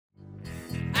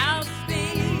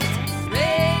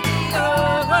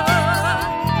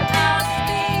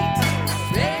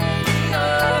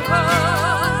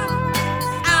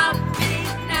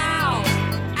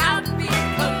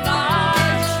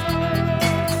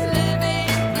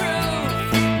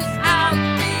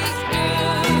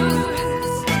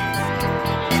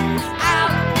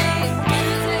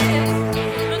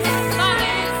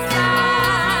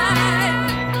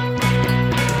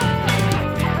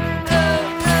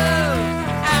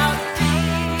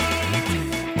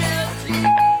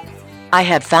I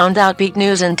have found Outbeat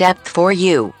News in depth for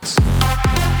you.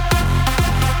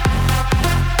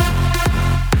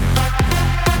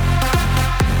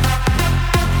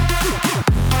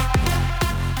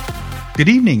 Good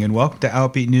evening and welcome to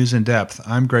Outbeat News in Depth.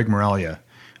 I'm Greg Moralia.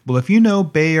 Well, if you know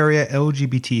Bay Area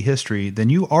LGBT history, then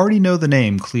you already know the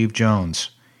name Cleve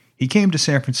Jones. He came to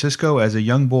San Francisco as a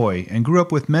young boy and grew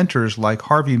up with mentors like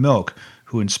Harvey Milk,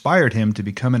 who inspired him to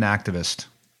become an activist.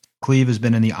 Cleve has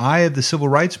been in the eye of the civil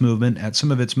rights movement at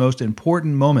some of its most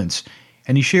important moments,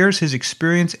 and he shares his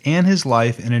experience and his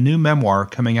life in a new memoir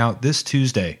coming out this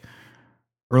Tuesday.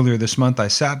 Earlier this month, I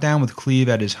sat down with Cleve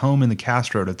at his home in the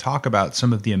Castro to talk about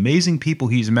some of the amazing people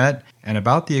he's met and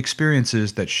about the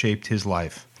experiences that shaped his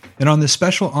life. And on this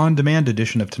special on-demand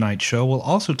edition of tonight's show, we'll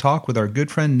also talk with our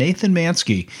good friend Nathan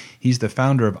Mansky. He's the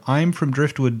founder of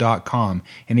I'mFromDriftwood.com,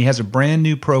 and he has a brand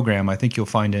new program I think you'll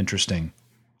find interesting.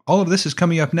 All of this is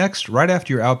coming up next, right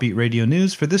after your Outbeat Radio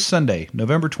News for this Sunday,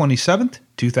 November 27th,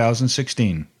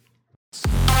 2016.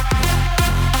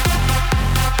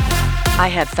 I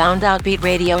have found Outbeat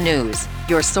Radio News,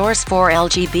 your source for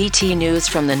LGBT news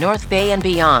from the North Bay and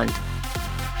beyond.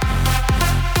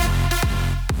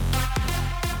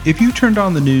 If you turned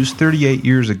on the news 38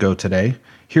 years ago today,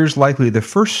 here's likely the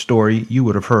first story you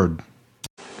would have heard.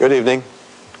 Good evening.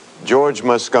 George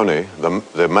Moscone,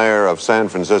 the mayor of San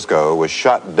Francisco, was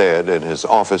shot dead in his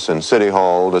office in City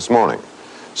Hall this morning.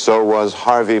 So was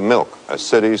Harvey Milk, a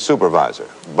city supervisor.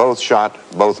 Both shot,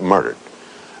 both murdered.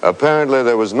 Apparently,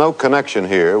 there was no connection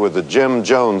here with the Jim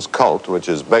Jones cult, which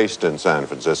is based in San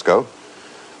Francisco.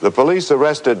 The police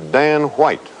arrested Dan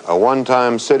White, a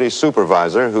one-time city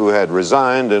supervisor who had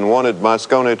resigned and wanted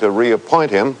Moscone to reappoint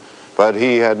him, but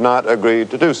he had not agreed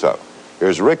to do so.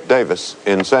 Here's Rick Davis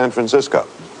in San Francisco.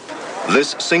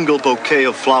 This single bouquet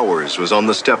of flowers was on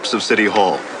the steps of City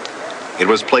Hall. It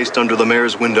was placed under the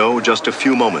mayor's window just a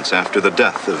few moments after the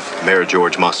death of Mayor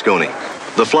George Moscone.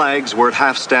 The flags were at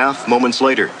half-staff moments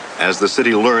later, as the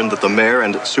city learned that the mayor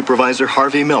and Supervisor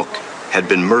Harvey Milk had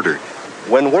been murdered.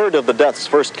 When word of the deaths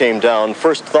first came down,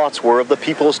 first thoughts were of the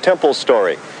People's Temple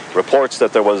story. Reports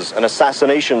that there was an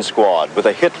assassination squad with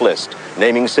a hit list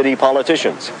naming city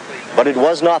politicians. But it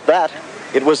was not that.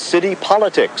 It was city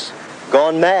politics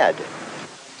gone mad.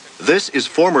 This is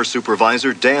former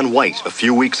Supervisor Dan White a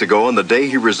few weeks ago on the day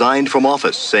he resigned from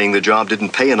office, saying the job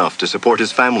didn't pay enough to support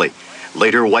his family.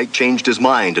 Later, White changed his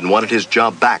mind and wanted his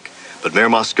job back, but Mayor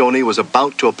Moscone was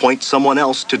about to appoint someone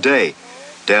else today.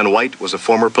 Dan White was a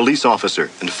former police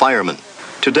officer and fireman.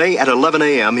 Today at 11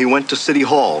 a.m., he went to City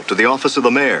Hall, to the office of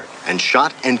the mayor, and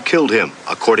shot and killed him,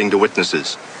 according to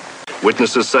witnesses.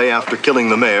 Witnesses say after killing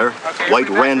the mayor, White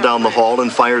ran down the hall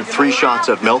and fired 3 shots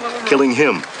at Milk, killing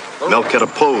him. Milk had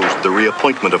opposed the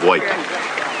reappointment of White.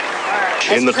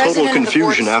 In the total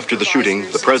confusion after the shooting,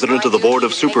 the president of the Board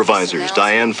of Supervisors,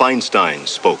 Dianne Feinstein,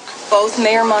 spoke. Both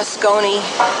Mayor Moscone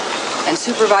and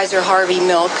Supervisor Harvey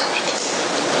Milk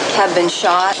have been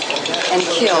shot and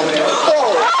killed.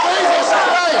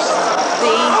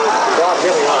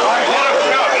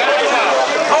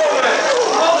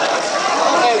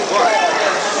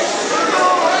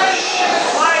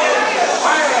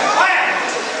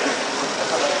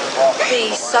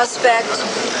 The suspect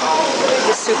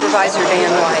is Supervisor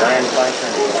Dan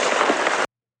White.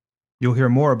 You'll hear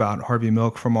more about Harvey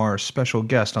Milk from our special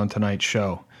guest on tonight's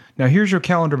show. Now here's your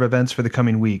calendar of events for the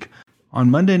coming week. On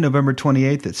Monday, November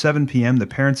 28th at 7 p.m., the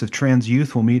parents of trans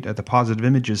youth will meet at the Positive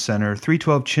Images Center,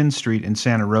 312 Chin Street in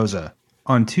Santa Rosa.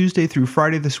 On Tuesday through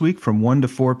Friday this week from 1 to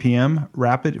 4 p.m.,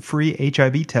 rapid free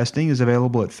HIV testing is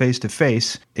available at Face to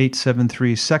Face,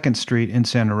 873 2nd Street in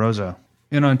Santa Rosa.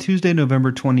 And on Tuesday,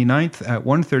 November 29th at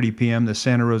 1:30 p.m., the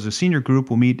Santa Rosa Senior Group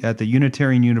will meet at the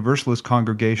Unitarian Universalist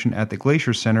Congregation at the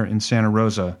Glacier Center in Santa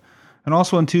Rosa. And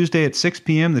also on Tuesday at 6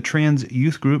 p.m., the Trans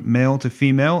Youth Group Male to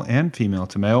Female and Female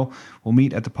to Male will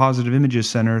meet at the Positive Images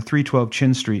Center, 312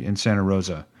 Chin Street in Santa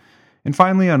Rosa. And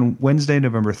finally, on Wednesday,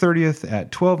 November 30th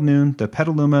at 12 noon, the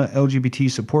Petaluma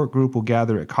LGBT Support Group will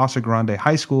gather at Casa Grande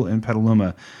High School in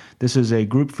Petaluma. This is a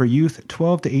group for youth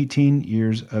 12 to 18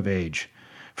 years of age.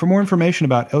 For more information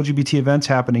about LGBT events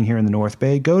happening here in the North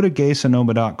Bay, go to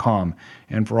gaysonoma.com.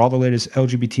 And for all the latest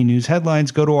LGBT news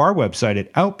headlines, go to our website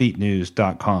at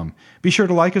outbeatnews.com. Be sure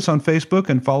to like us on Facebook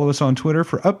and follow us on Twitter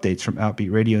for updates from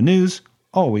Outbeat Radio News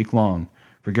all week long.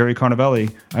 For Gary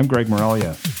Carnavelli, I'm Greg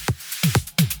Moralia.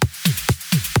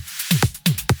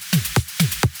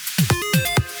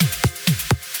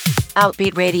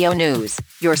 Outbeat Radio News,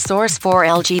 your source for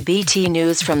LGBT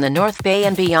news from the North Bay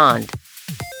and beyond.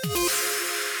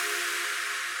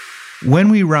 When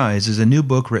We Rise is a new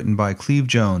book written by Cleve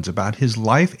Jones about his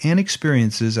life and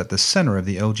experiences at the center of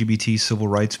the LGBT civil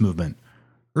rights movement.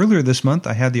 Earlier this month,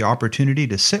 I had the opportunity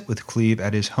to sit with Cleve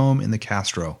at his home in the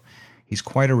Castro. He's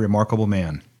quite a remarkable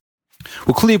man.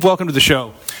 Well, Cleve, welcome to the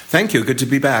show. Thank you. Good to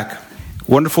be back.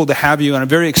 Wonderful to have you, and I'm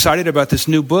very excited about this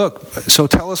new book. So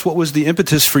tell us, what was the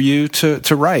impetus for you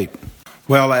to write?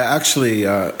 Well, I actually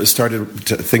started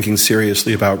thinking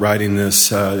seriously about writing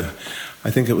this. I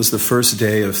think it was the first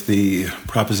day of the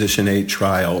Proposition 8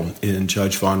 trial in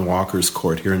Judge Vaughn Walker's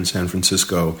court here in San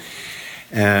Francisco.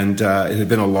 And it had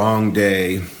been a long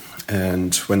day.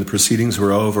 And when the proceedings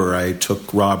were over, I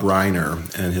took Rob Reiner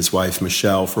and his wife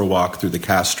Michelle for a walk through the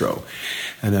Castro.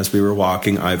 And as we were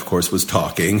walking, I, of course, was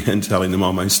talking and telling them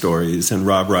all my stories. And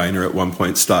Rob Reiner at one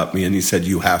point stopped me and he said,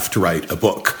 "You have to write a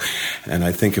book." And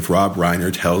I think if Rob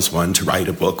Reiner tells one to write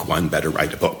a book, one better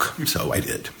write a book. So I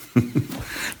did.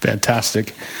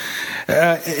 Fantastic.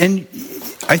 And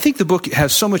I think the book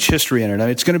has so much history in it. I mean,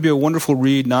 it's going to be a wonderful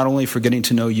read, not only for getting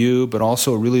to know you, but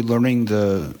also really learning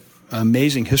the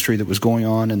amazing history that was going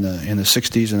on in the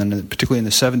 60s and then particularly in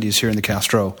the 70s here in the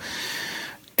Castro.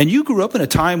 And you grew up in a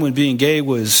time when being gay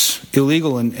was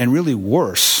illegal and really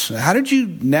worse. How did you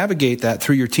navigate that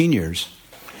through your teen years?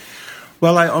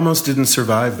 Well, I almost didn't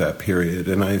survive that period.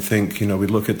 And I think, we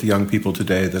look at the young people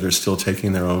today that are still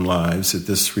taking their own lives, that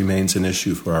this remains an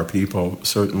issue for our people,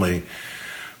 certainly.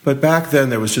 But back then,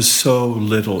 there was just so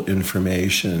little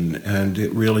information. And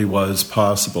it really was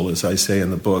possible, as I say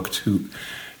in the book,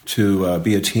 to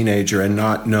be a teenager and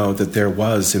not know that there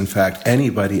was, in fact,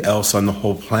 anybody else on the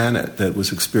whole planet that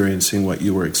was experiencing what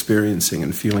you were experiencing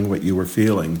and feeling what you were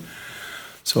feeling.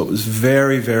 So it was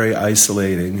very, very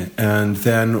isolating. And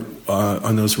then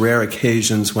on those rare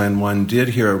occasions when one did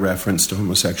hear a reference to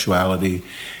homosexuality,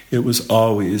 it was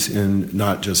always in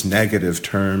not just negative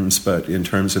terms, but in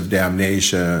terms of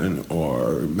damnation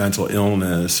or mental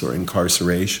illness or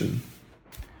incarceration.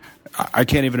 I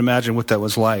can't even imagine what that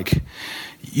was like.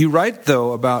 You write,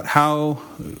 though, about how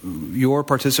your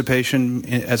participation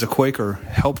as a Quaker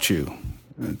helped you.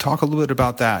 Talk a little bit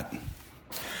about that.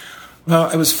 Well,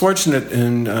 I was fortunate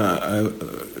in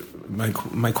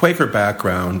my Quaker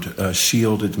background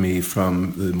shielded me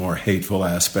from the more hateful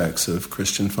aspects of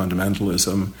Christian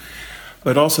fundamentalism.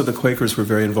 But also the Quakers were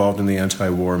very involved in the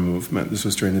anti-war movement. This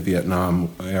was during the Vietnam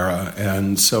era.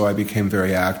 And so I became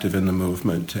very active in the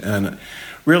movement. And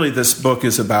really this book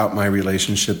is about my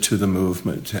relationship to the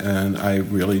movement. And I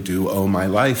really do owe my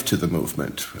life to the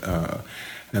movement.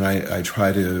 And I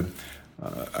try to...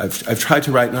 I've tried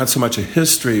to write not so much a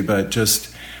history, but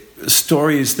just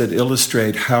stories that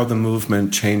illustrate how the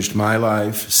movement changed my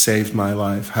life, saved my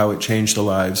life, how it changed the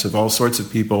lives of all sorts of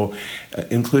people,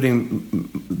 including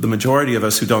the majority of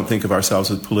us who don't think of ourselves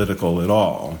as political at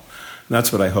all. And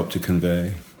that's what I hope to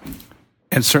convey.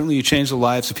 And certainly you changed the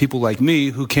lives of people like me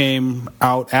who came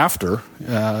out after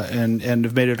and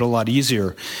have made it a lot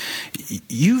easier.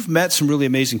 You've met some really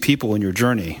amazing people in your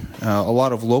journey, a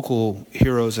lot of local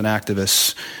heroes and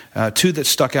activists. Two that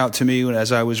stuck out to me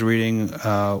as I was reading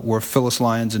were Phyllis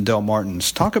Lyons and Del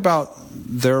Martins. Talk about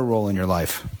their role in your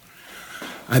life.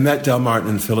 I met Del Martin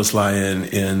and Phyllis Lyon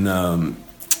in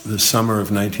the summer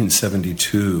of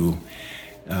 1972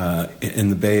 in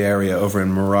the Bay Area over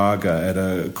in Moraga at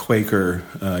a Quaker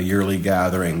yearly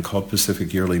gathering called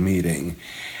Pacific Yearly Meeting.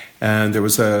 And there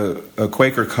was a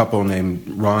Quaker couple named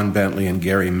Ron Bentley and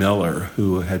Gary Miller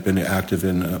who had been active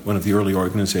in one of the early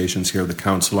organizations here, the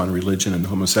Council on Religion and the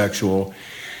Homosexual.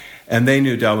 And they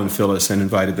knew Del and Phyllis and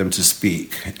invited them to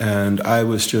speak. And I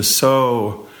was just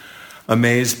so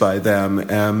amazed by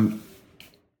them.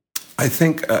 I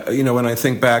think, when I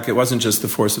think back, it wasn't just the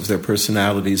force of their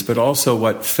personalities, but also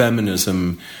what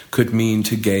feminism could mean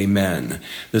to gay men.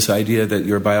 This idea that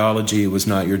your biology was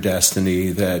not your destiny,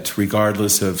 that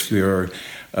regardless of your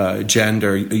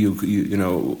gender,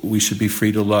 we should be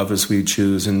free to love as we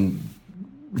choose and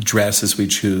dress as we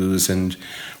choose and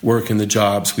work in the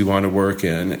jobs we want to work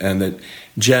in, and that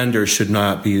gender should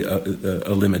not be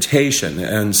a limitation.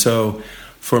 And so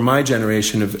for my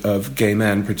generation of gay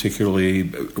men, particularly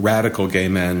radical gay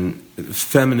men,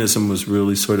 feminism was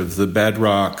really sort of the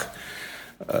bedrock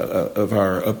of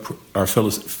our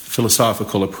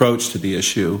philosophical approach to the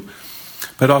issue.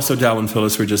 But also Del and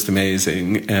Phyllis were just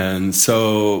amazing and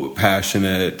so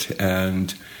passionate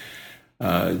and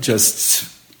just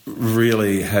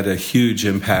really had a huge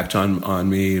impact on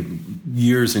me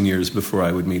years and years before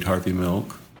I would meet Harvey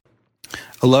Milk.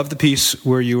 I love the piece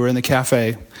where you were in the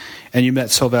cafe and you met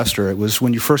Sylvester. It was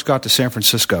when you first got to San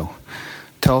Francisco.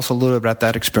 Tell us a little about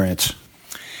that experience.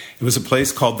 It was a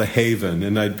place called The Haven,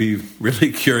 and I'd be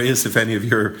really curious if any of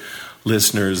your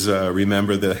listeners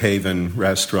remember the Haven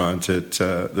restaurant at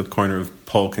the corner of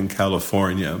Polk and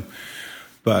California.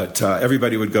 But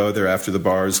everybody would go there after the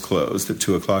bars closed at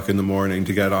 2 o'clock in the morning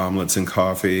to get omelets and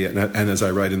coffee, and as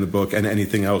I write in the book, and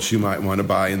anything else you might want to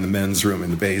buy in the men's room in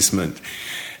the basement.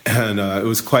 And it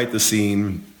was quite the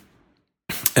scene.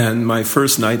 And my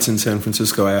first nights in San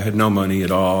Francisco, I had no money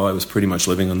at all. I was pretty much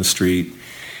living on the street.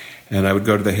 And I would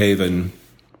go to the Haven.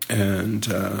 And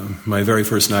my very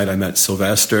first night, I met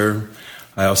Sylvester.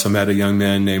 I also met a young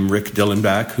man named Rick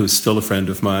Dillenbach, who's still a friend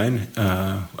of mine.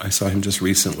 I saw him just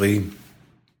recently.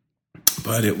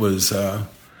 But it was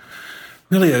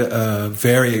really a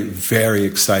very, very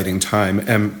exciting time.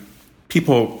 And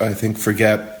people, I think,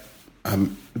 forget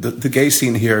the gay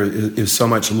scene here is so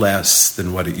much less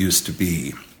than what it used to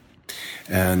be.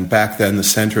 And back then, the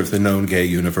center of the known gay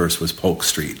universe was Polk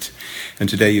Street. And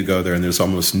today you go there and there's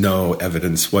almost no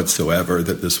evidence whatsoever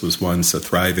that this was once a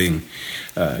thriving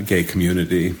gay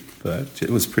community. But it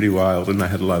was pretty wild, and I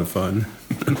had a lot of fun.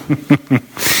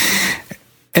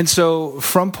 And so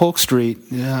from Polk Street,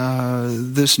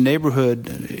 this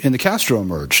neighborhood in the Castro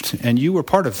emerged, and you were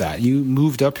part of that. You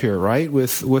moved up here, right,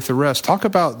 with the rest. Talk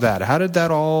about that. How did that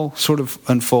all sort of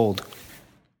unfold?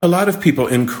 A lot of people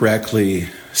incorrectly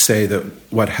say that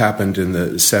what happened in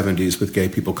the 70s with gay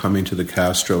people coming to the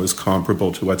Castro is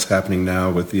comparable to what's happening now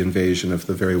with the invasion of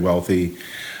the very wealthy,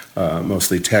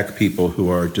 mostly tech people who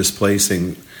are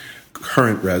displacing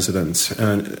current residents.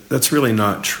 And that's really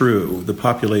not true. The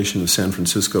population of San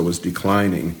Francisco was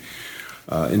declining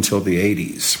until the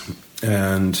 80s.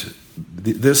 And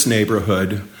this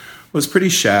neighborhood was pretty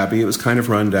shabby. It was kind of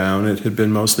run down. It had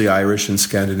been mostly Irish and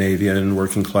Scandinavian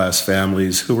working-class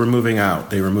families who were moving out.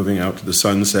 They were moving out to the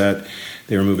Sunset.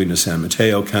 They were moving to San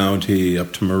Mateo County,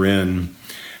 up to Marin,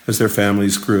 as their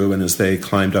families grew and as they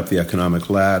climbed up the economic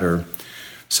ladder.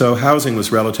 So housing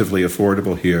was relatively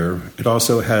affordable here. It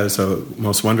also has a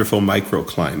most wonderful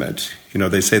microclimate. You know,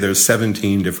 they say there's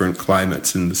 17 different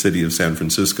climates in the city of San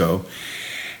Francisco.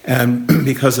 And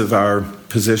because of our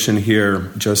position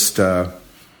here just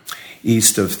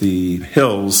east of the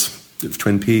hills of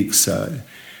Twin Peaks,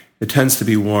 it tends to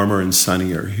be warmer and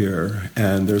sunnier here.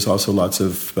 And there's also lots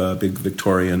of big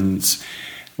Victorians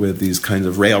with these kinds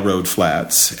of railroad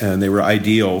flats, and they were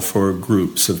ideal for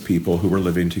groups of people who were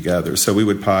living together. So we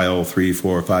would pile 3,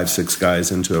 4, 5, 6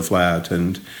 guys into a flat,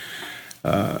 and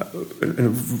in a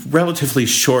relatively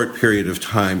short period of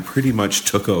time pretty much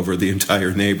took over the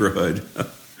entire neighborhood,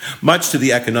 much to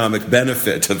the economic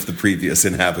benefit of the previous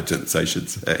inhabitants, I should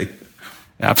say.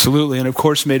 Absolutely, and of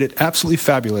course made it absolutely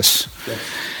fabulous. Yes.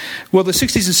 Well, the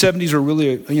 60s and 70s are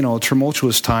really, a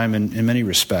tumultuous time in many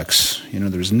respects.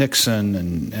 There's Nixon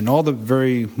and all the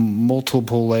very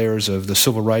multiple layers of the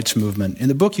civil rights movement. In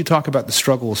the book, you talk about the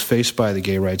struggles faced by the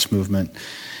gay rights movement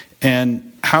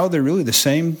and how they're really the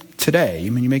same today.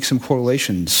 You make some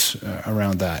correlations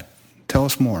around that. Tell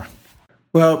us more.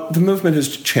 Well, the movement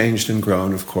has changed and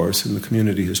grown, of course, and the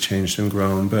community has changed and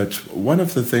grown. But one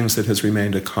of the things that has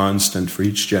remained a constant for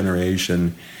each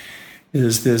generation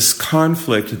is this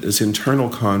conflict, this internal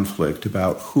conflict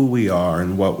about who we are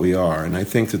and what we are. And I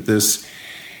think that this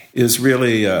is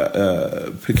really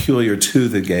peculiar to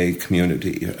the gay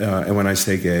community. And when I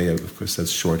say gay, of course, that's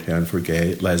shorthand for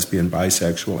gay, lesbian,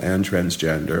 bisexual, and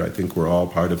transgender. I think we're all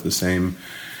part of the same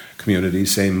community,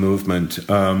 same movement.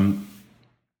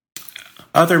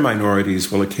 Other minorities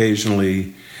will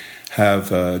occasionally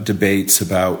have debates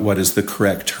about what is the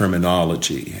correct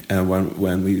terminology. And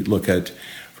when we look at,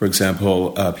 for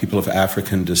example, people of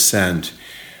African descent,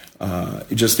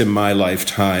 just in my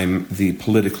lifetime, the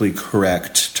politically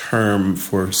correct term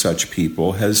for such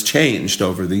people has changed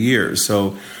over the years.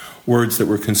 So words that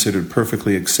were considered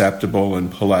perfectly acceptable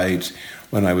and polite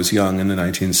when I was young in the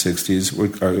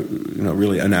 1960s are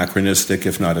really anachronistic,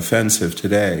 if not offensive,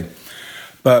 today.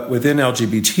 But within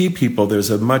LGBT people,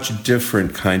 there's a much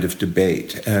different kind of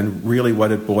debate. And really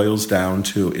what it boils down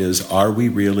to is, are we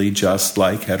really just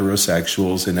like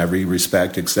heterosexuals in every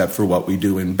respect except for what we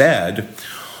do in bed?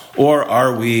 Or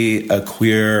are we a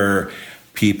queer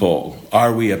people?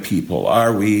 Are we a people?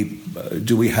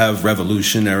 Do we have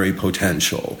revolutionary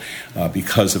potential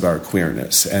because of our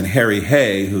queerness? And Harry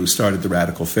Hay, who started the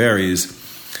Radical Fairies,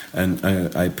 and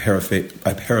I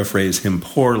paraphrase him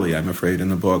poorly, I'm afraid, in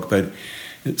the book, but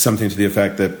it's something to the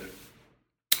effect that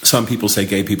some people say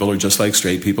gay people are just like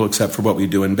straight people except for what we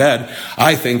do in bed.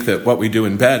 I think that what we do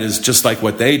in bed is just like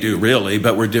what they do, really,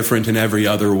 but we're different in every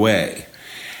other way.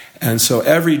 And so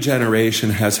every generation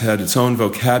has had its own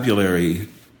vocabulary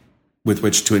with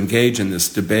which to engage in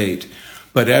this debate,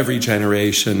 but every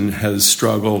generation has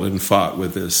struggled and fought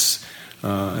with this.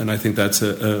 And I think that's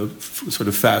a sort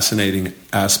of fascinating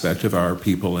aspect of our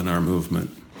people and our movement.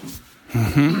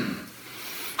 Mm-hmm.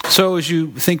 So as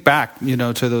you think back,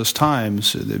 to those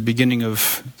times, the beginning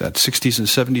of that 60s and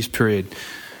 70s period,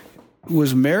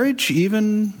 was marriage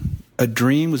even a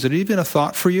dream? Was it even a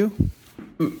thought for you?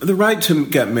 The right to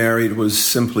get married was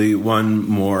simply one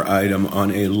more item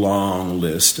on a long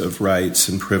list of rights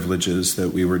and privileges that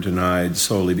we were denied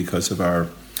solely because of our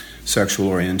sexual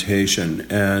orientation.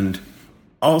 And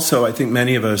also, I think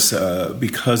many of us,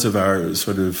 because of our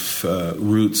sort of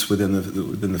roots within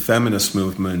the feminist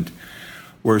movement,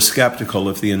 were skeptical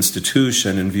of the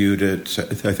institution and viewed it,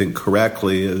 I think,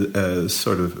 correctly as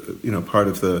sort of, part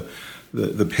of the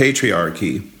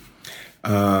patriarchy.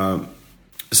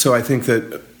 So I think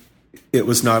that it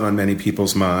was not on many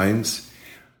people's minds,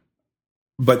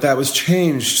 but that was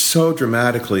changed so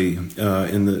dramatically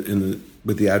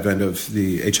with the advent of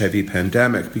the HIV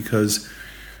pandemic, because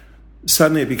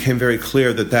suddenly it became very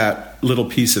clear that little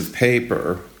piece of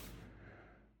paper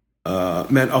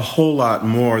meant a whole lot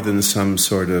more than some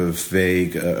sort of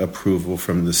vague approval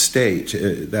from the state.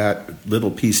 That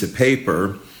little piece of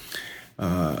paper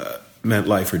meant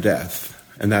life or death.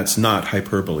 And that's not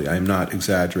hyperbole. I'm not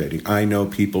exaggerating. I know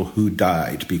people who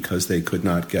died because they could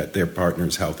not get their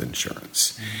partner's health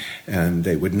insurance. And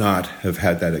they would not have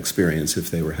had that experience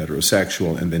if they were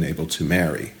heterosexual and been able to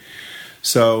marry.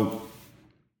 So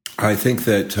I think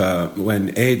that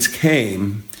when AIDS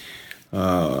came,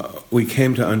 we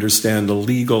came to understand the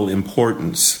legal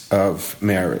importance of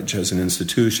marriage as an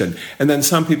institution. And then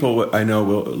some people I know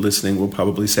listening will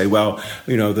probably say, well,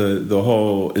 the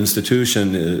whole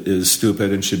institution is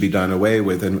stupid and should be done away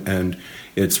with, and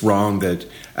it's wrong that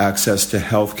access to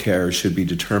health care should be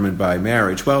determined by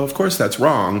marriage. Well, of course that's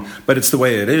wrong, but it's the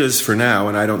way it is for now,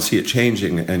 and I don't see it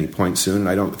changing at any point soon.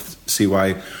 I don't see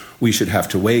why we should have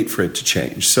to wait for it to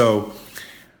change. So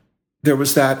there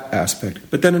was that aspect.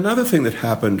 But then another thing that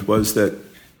happened was that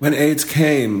when AIDS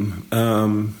came,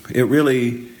 it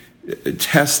really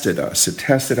tested us. It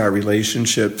tested our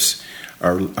relationships,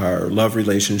 our love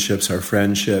relationships, our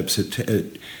friendships.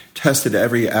 It tested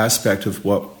every aspect of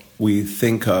what we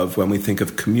think of when we think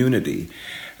of community.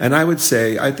 And I would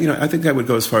say, I think I would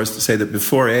go as far as to say that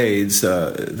before AIDS,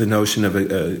 the notion of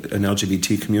an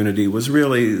LGBT community was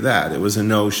really that. It was a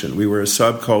notion. We were a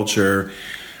subculture.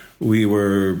 We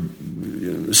were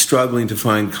struggling to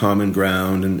find common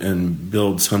ground and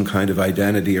build some kind of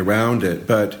identity around it.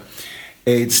 But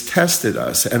AIDS tested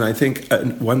us. And I think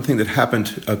one thing that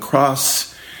happened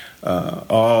across the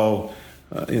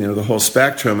whole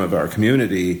spectrum of our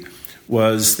community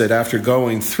was that after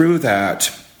going through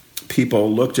that,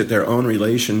 people looked at their own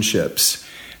relationships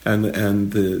and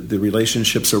the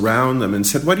relationships around them and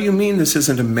said, what do you mean this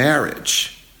isn't a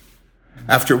marriage?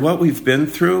 After what we've been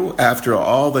through, after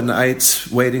all the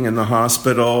nights waiting in the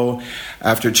hospital,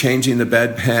 after changing the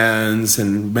bedpans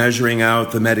and measuring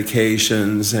out the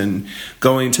medications and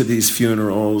going to these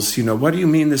funerals, what do you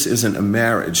mean this isn't a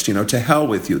marriage? To hell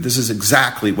with you. This is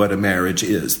exactly what a marriage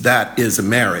is. That is a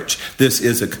marriage. This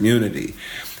is a community.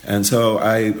 And so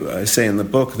I say in the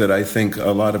book that I think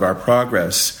a lot of our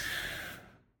progress,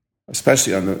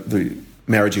 especially on the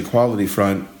marriage equality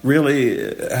front, really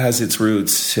has its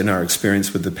roots in our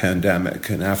experience with the pandemic.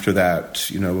 And after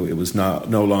that, it was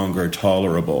no longer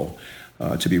tolerable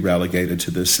to be relegated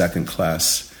to this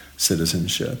second-class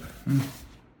citizenship.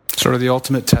 Sort of the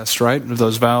ultimate test, right, of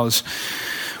those vows.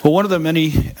 Well, one of the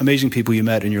many amazing people you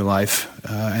met in your life,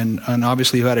 and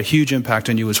obviously who had a huge impact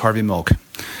on you, was Harvey Milk.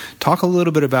 Talk a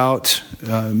little bit about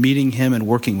meeting him and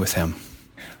working with him.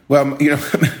 Well,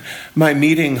 my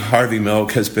meeting Harvey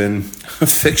Milk has been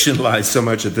fictionalized so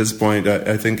much at this point.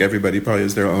 I think everybody probably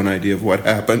has their own idea of what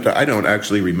happened. I don't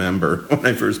actually remember when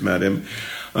I first met him.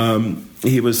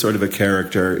 He was sort of a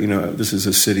character. This is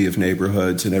a city of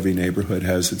neighborhoods, and every neighborhood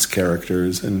has its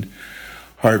characters. And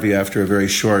Harvey, after a very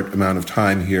short amount of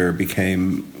time here,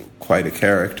 became quite a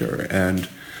character. And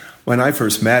when I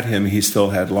first met him, he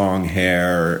still had long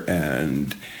hair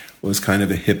and was kind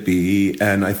of a hippie,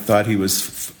 and I thought he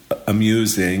was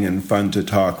amusing and fun to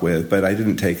talk with, but I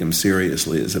didn't take him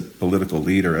seriously as a political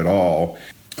leader at all.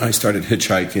 I started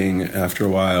hitchhiking after a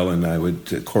while, and I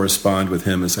would correspond with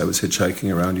him as I was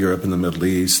hitchhiking around Europe and the Middle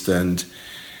East. And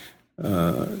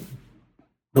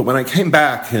but when I came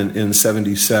back in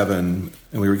 77,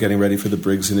 and we were getting ready for the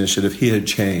Briggs Initiative, he had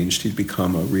changed. He'd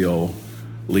become a real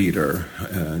leader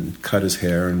and cut his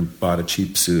hair and bought a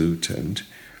cheap suit. And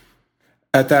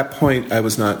at that point, I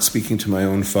was not speaking to my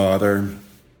own father,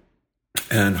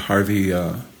 and Harvey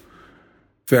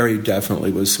very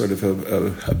definitely was sort of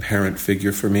a parent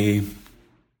figure for me.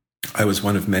 I was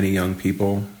one of many young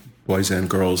people, boys and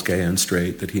girls, gay and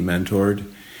straight, that he mentored.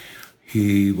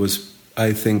 He was,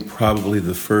 I think, probably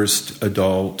the first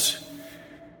adult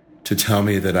to tell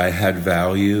me that I had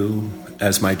value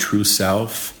as my true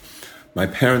self. My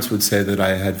parents would say that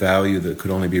I had value that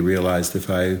could only be realized if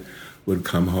I would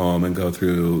come home and go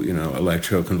through,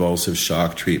 electroconvulsive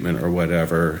shock treatment or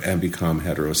whatever and become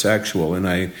heterosexual. And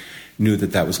I knew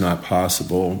that that was not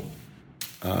possible.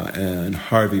 And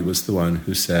Harvey was the one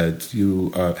who said, you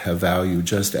have value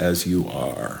just as you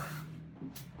are.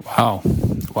 Wow.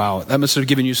 That must have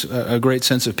given you a great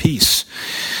sense of peace.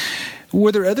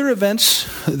 Were there other events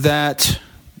that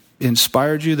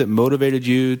inspired you, that motivated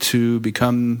you to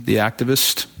become the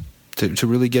activist, to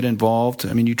really get involved?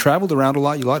 I mean, you traveled around a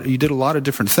lot. You did a lot of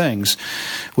different things.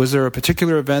 Was there a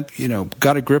particular event,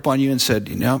 got a grip on you and said,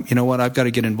 you know what, I've got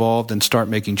to get involved and start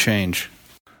making change?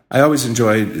 I always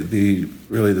enjoyed the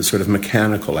sort of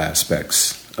mechanical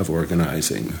aspects of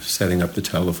organizing, setting up the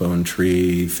telephone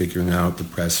tree, figuring out the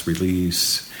press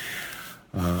release,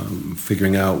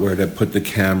 figuring out where to put the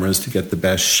cameras to get the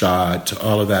best shot.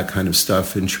 All of that kind of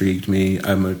stuff intrigued me.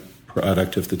 I'm a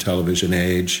product of the television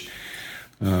age.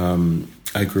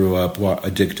 I grew up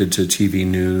addicted to TV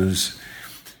news.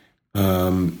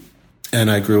 And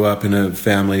I grew up in a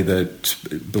family that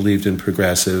believed in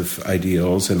progressive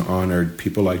ideals and honored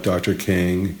people like Dr.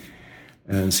 King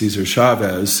and Cesar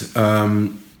Chavez.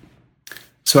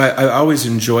 So I always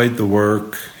enjoyed the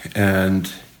work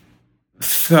and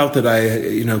felt that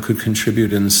I, could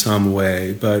contribute in some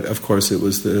way. But of course, it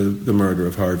was the murder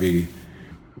of Harvey.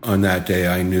 On that day,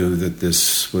 I knew that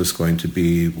this was going to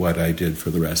be what I did for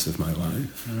the rest of my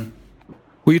life. Mm-hmm.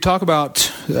 Well, you talk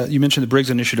about, you mentioned the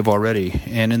Briggs Initiative already,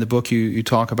 and in the book you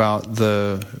talk about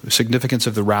the significance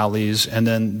of the rallies and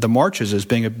then the marches as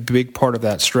being a big part of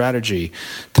that strategy.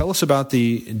 Tell us about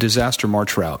the disaster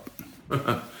march route.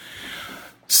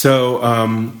 So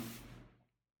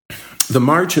the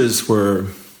marches were,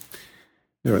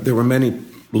 there were many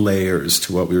layers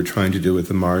to what we were trying to do with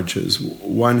the marches.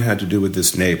 One had to do with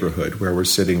this neighborhood where we're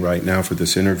sitting right now for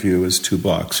this interview is 2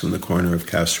 blocks from the corner of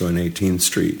Castro and 18th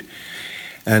Street.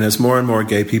 And as more and more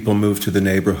gay people moved to the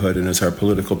neighborhood and as our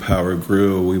political power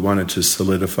grew, we wanted to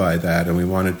solidify that, and we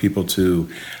wanted people to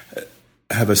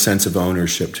have a sense of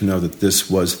ownership, to know that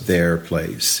this was their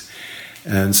place.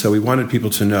 And so we wanted people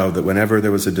to know that whenever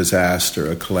there was a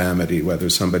disaster, a calamity, whether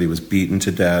somebody was beaten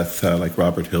to death, like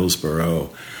Robert Hillsborough,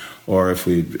 or if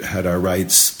we had our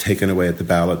rights taken away at the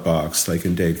ballot box, like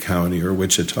in Dade County or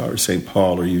Wichita or St.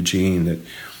 Paul or Eugene, that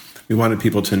we wanted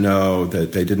people to know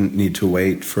that they didn't need to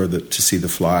wait to see the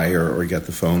flyer or get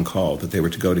the phone call, that they were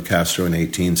to go to Castro and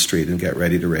 18th Street and get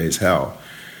ready to raise hell.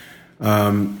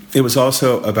 It was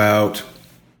also about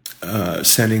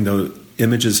sending the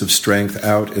images of strength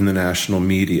out in the national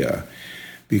media,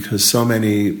 because so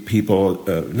many people,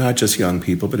 not just young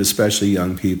people, but especially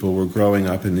young people, were growing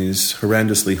up in these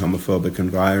horrendously homophobic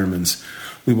environments.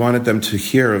 We wanted them to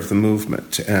hear of the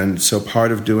movement. And so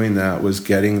part of doing that was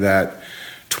getting that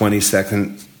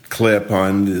 20-second clip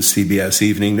on the CBS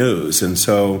Evening News. And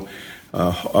so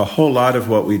a whole lot of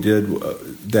what we did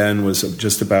then was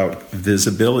just about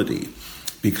visibility,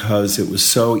 because it was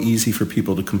so easy for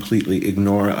people to completely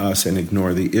ignore us and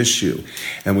ignore the issue.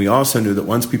 And we also knew that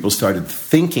once people started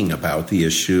thinking about the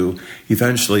issue,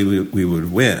 eventually we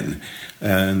would win.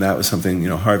 And that was something,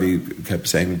 Harvey kept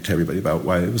saying to everybody about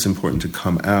why it was important to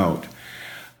come out.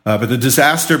 But the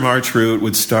disaster march route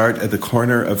would start at the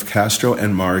corner of Castro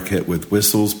and Market with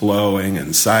whistles blowing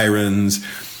and sirens.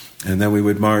 And then we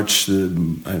would march,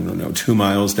 2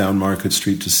 miles down Market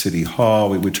Street to City Hall.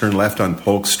 We would turn left on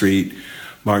Polk Street,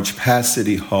 march past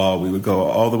City Hall. We would go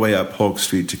all the way up Polk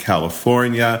Street to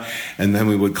California. And then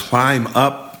we would climb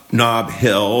up Nob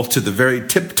Hill to the very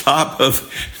tip top of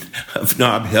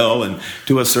Nob Hill and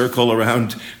do a circle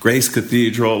around Grace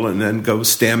Cathedral and then go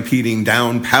stampeding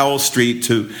down Powell Street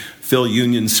to fill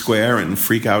Union Square and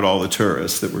freak out all the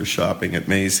tourists that were shopping at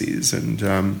Macy's.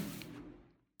 And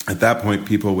at that point,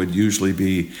 people would usually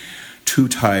be too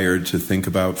tired to think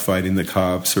about fighting the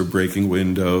cops or breaking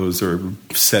windows or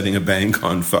setting a bank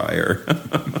on fire.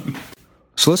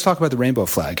 So let's talk about the rainbow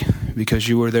flag, because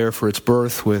you were there for its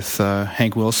birth with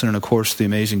Hank Wilson and, of course, the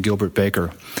amazing Gilbert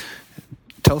Baker.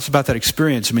 Tell us about that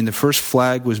experience. I mean, the first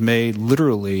flag was made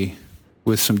literally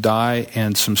with some dye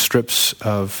and some strips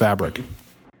of fabric.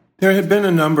 There had been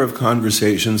a number of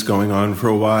conversations going on for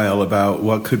a while about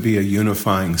what could be a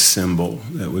unifying symbol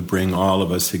that would bring all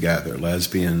of us together,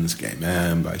 lesbians, gay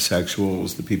men,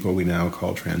 bisexuals, the people we now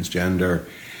call transgender,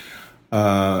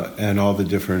 and all the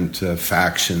different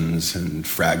factions and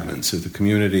fragments of the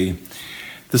community.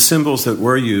 The symbols that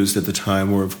were used at the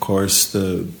time were, of course,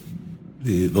 the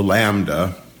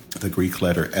lambda, the Greek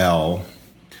letter L,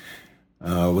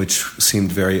 which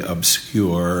seemed very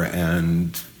obscure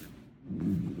and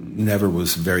never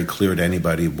was very clear to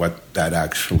anybody what that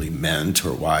actually meant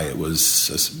or why it was,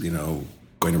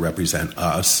 going to represent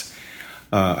us.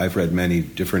 I've read many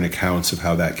different accounts of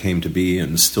how that came to be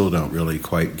and still don't really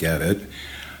quite get it.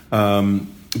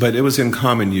 But it was in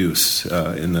common use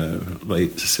in the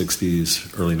late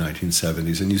 60s, early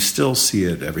 1970s, and you still see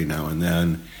it every now and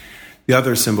then. The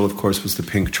other symbol, of course, was the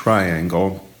pink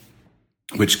triangle,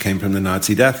 which came from the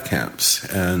Nazi death camps.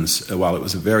 And while it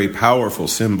was a very powerful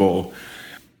symbol,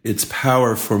 its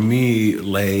power for me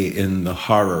lay in the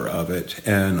horror of it.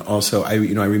 And also, I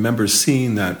remember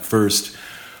seeing that first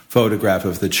photograph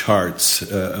of the charts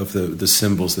of the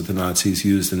symbols that the Nazis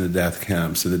used in the death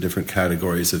camps, of the different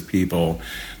categories of people,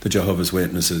 the Jehovah's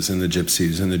Witnesses and the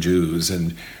Gypsies and the Jews,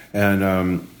 and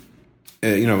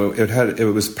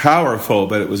it was powerful,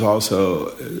 but it was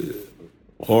also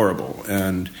horrible.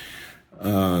 And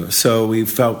so we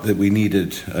felt that we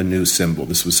needed a new symbol.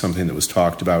 This was something that was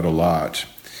talked about a lot.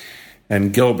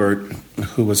 And Gilbert,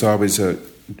 who was always a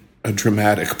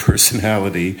dramatic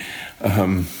personality,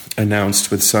 announced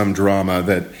with some drama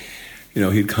that,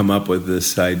 he'd come up with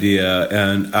this idea.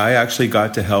 And I actually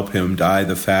got to help him dye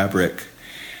the fabric.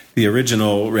 The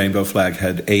original rainbow flag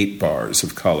had 8 bars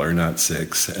of color, not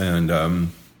 6.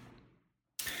 And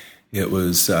it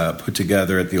was put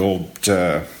together at the old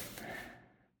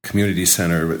community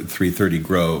center at 330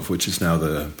 Grove, which is now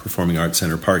the Performing Arts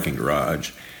Center parking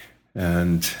garage.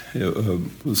 And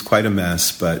it was quite a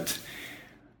mess, but,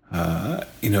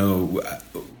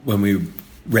 when we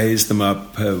raised them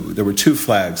up, there were 2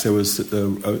 flags. There was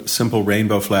a simple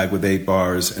rainbow flag with 8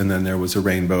 bars, and then there was a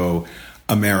rainbow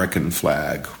American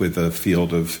flag with a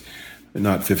field of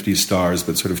not 50 stars,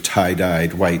 but sort of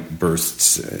tie-dyed white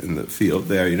bursts in the field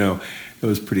there. It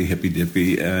was pretty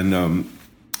hippy-dippy. And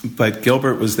but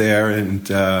Gilbert was there and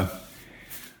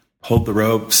pulled the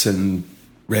ropes and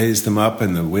raised them up,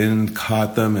 and the wind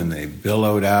caught them, and they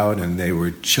billowed out, and they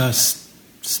were just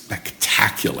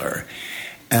spectacular.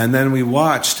 And then we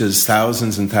watched as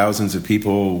thousands and thousands of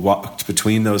people walked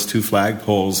between those 2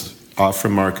 flagpoles off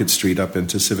from Market Street up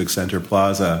into Civic Center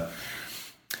Plaza.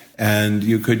 And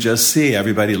you could just see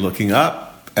everybody looking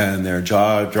up and their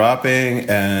jaw dropping,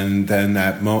 and then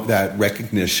that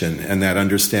recognition and that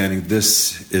understanding,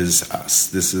 this is us,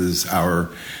 this is our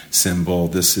symbol,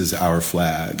 this is our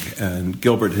flag. And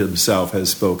Gilbert himself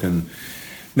has spoken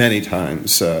many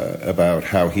times about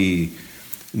how he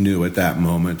knew at that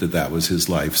moment that was his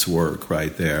life's work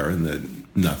right there, and that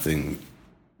nothing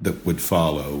that would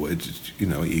follow would,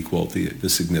 equal the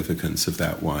significance of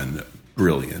that one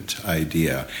brilliant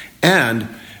idea and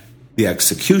the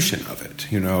execution of it.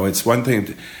 It's one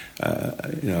thing.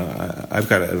 I've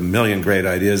got a million great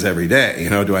ideas every day.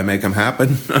 Do I make them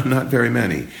happen? Not very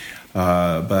many.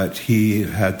 But he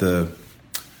had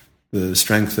the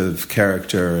strength of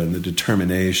character and the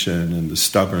determination and the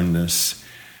stubbornness,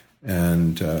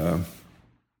 and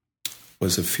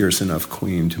was a fierce enough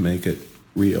queen to make it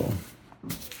real.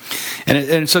 And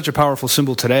it's such a powerful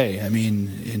symbol today. I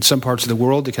mean, in some parts of the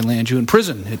world, it can land you in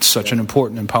prison. It's such an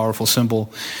important and powerful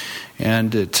symbol.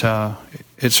 And it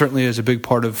certainly is a big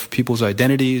part of people's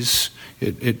identities.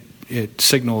 It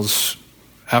signals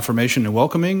affirmation and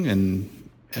welcoming, and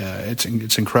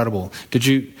it's incredible. Did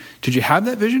you have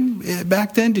that vision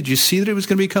back then? Did you see that it was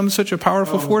going to become such a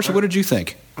powerful force? Or what did you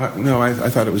think? No, I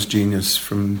thought it was genius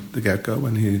from the get-go.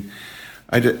 When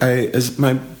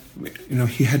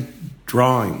he had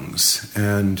drawings,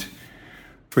 and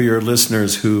for your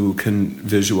listeners who can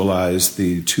visualize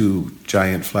the 2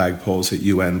 giant flagpoles at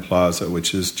UN Plaza,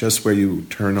 which is just where you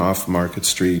turn off Market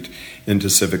Street into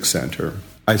Civic Center,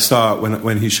 I saw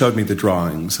when he showed me the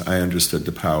drawings, I understood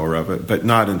the power of it, but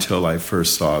not until I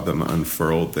first saw them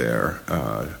unfurled there.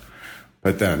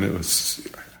 But then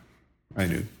I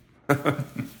knew.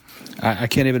 I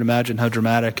can't even imagine how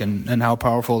dramatic and how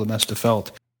powerful it must have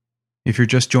felt. If you're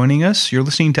just joining us, you're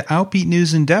listening to Outbeat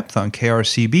News in Depth on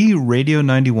KRCB Radio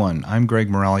 91. I'm Greg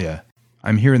Moralia.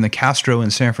 I'm here in the Castro in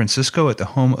San Francisco at the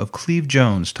home of Cleve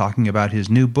Jones, talking about his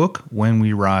new book, When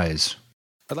We Rise.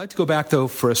 I'd like to go back, though,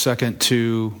 for a second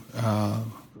to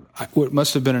what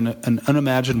must have been an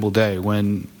unimaginable day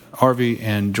when Harvey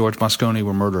and George Moscone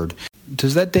were murdered.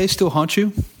 Does that day still haunt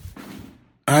you?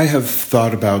 I have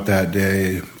thought about that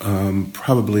day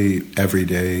probably every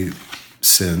day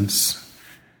since.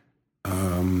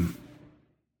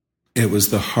 It was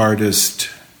the hardest.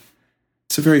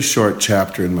 It's a very short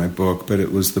chapter in my book, but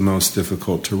it was the most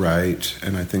difficult to write,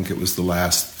 and I think it was the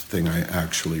last thing I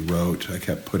actually wrote. I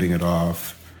kept putting it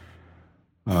off.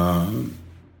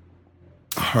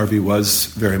 Harvey was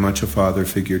very much a father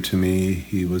figure to me.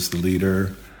 He was the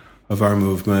leader of our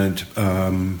movement.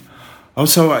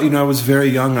 Also, I was very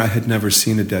young. I had never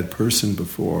seen a dead person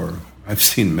before. I've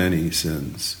seen many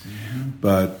since.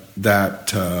 But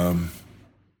that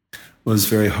was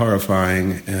very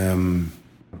horrifying.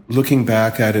 Looking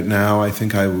back at it now, I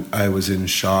think I was in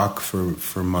shock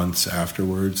for months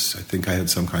afterwards. I think I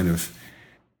had some kind of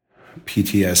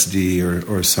PTSD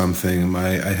or something.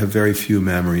 I have very few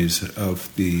memories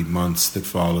of the months that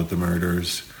followed the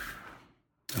murders.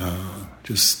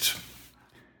 Just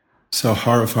so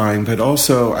horrifying, but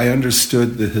also I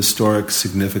understood the historic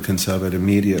significance of it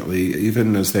immediately.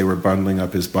 Even as they were bundling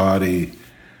up his body,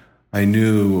 I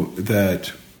knew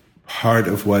that part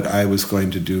of what I was going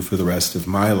to do for the rest of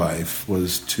my life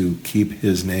was to keep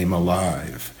his name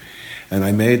alive. And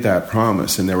I made that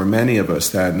promise, and there were many of us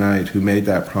that night who made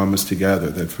that promise together,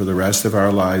 that for the rest of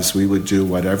our lives we would do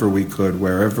whatever we could,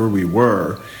 wherever we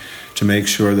were, to make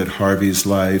sure that Harvey's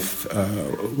life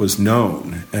was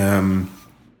known.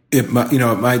 It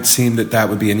might seem that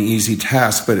would be an easy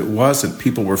task, but it wasn't.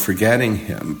 People were forgetting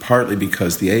him, partly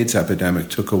because the AIDS epidemic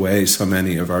took away so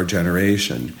many of our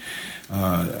generation.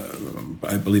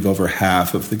 I believe over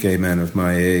half of the gay men of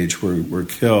my age were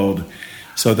killed.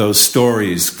 So those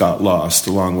stories got lost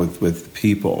along with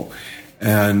people.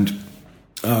 And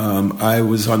I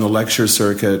was on the lecture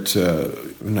circuit.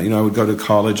 I would go to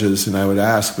colleges and I would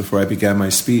ask before I began my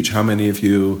speech, how many of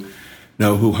you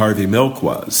know who Harvey Milk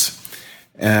was?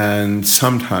 And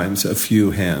sometimes a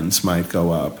few hands might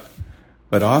go up.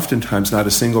 But oftentimes not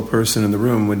a single person in the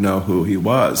room would know who he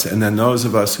was. And then those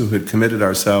of us who had committed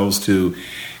ourselves to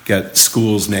get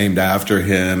schools named after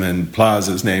him and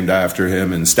plazas named after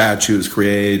him and statues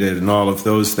created and all of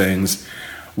those things,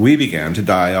 we began to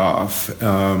die off.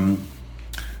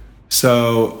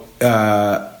 So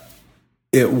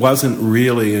it wasn't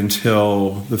really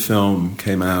until the film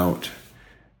came out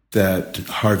that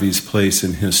Harvey's place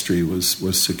in history was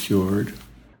secured.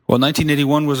 Well,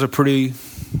 1981 was a pretty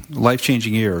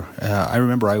life-changing year. I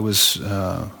remember I was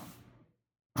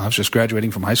just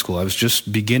graduating from high school. I was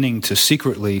just beginning to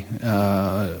secretly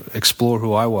explore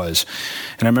who I was.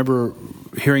 And I remember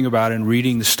hearing about and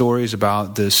reading the stories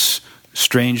about this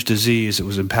strange disease that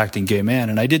was impacting gay men.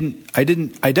 And I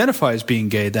didn't identify as being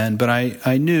gay then, but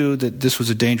I knew that this was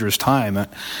a dangerous time. I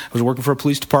was working for a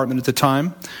police department at the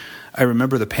time. I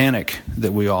remember the panic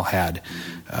that we all had.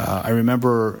 I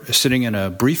remember sitting in a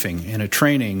briefing, in a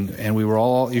training, and we were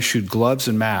all issued gloves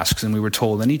and masks, and we were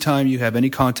told, anytime you have any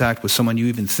contact with someone you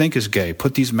even think is gay,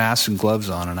 put these masks and gloves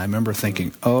on. And I remember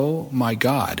thinking, oh my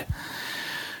God.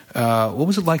 What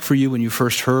was it like for you when you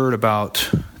first heard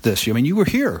about this? I mean, you were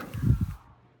here.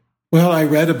 Well, I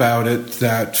read about it,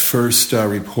 that first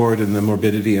report in the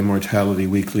Morbidity and Mortality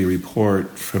Weekly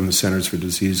Report from the Centers for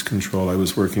Disease Control. I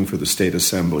was working for the State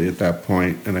Assembly at that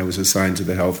point, and I was assigned to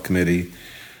the Health Committee.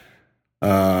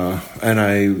 And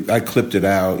I clipped it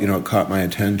out, it caught my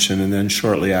attention. And then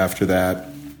shortly after that,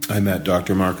 I met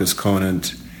Dr. Marcus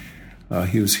Conant.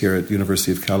 He was here at the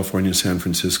University of California, San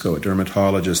Francisco, a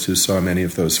dermatologist who saw many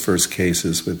of those first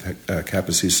cases with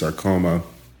Kaposi's sarcoma.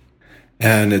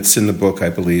 And it's in the book,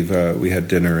 I believe. We had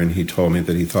dinner, and he told me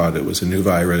that he thought it was a new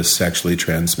virus, sexually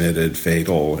transmitted,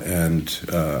 fatal, and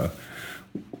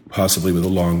possibly with a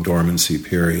long dormancy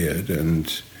period.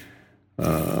 And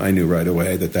I knew right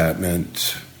away that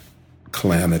meant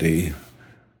calamity.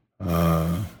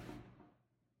 I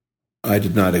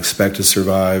did not expect to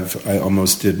survive. I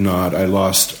almost did not. I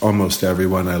lost almost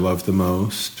everyone I loved the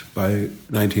most. By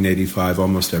 1985,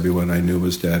 almost everyone I knew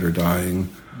was dead or dying,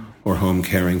 or home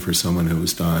caring for someone who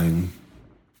was dying.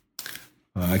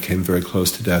 I came very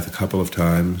close to death a couple of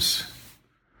times.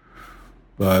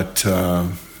 But,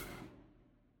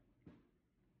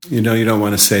 you don't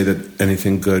want to say that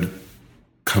anything good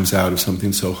comes out of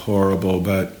something so horrible,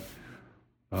 but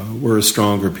we're a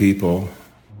stronger people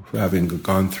for having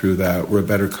gone through that. We're a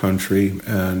better country,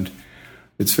 and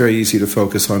it's very easy to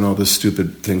focus on all the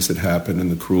stupid things that happened and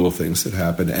the cruel things that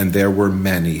happened. And there were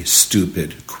many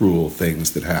stupid, cruel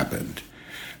things that happened.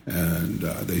 And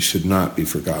they should not be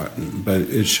forgotten. But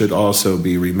it should also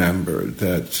be remembered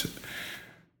that,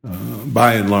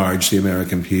 by and large, the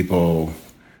American people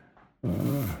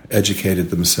educated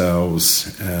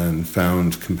themselves and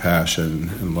found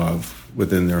compassion and love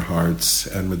within their hearts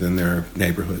and within their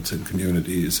neighborhoods and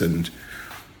communities. And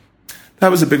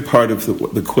that was a big part of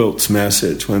the quilt's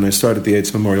message. When I started the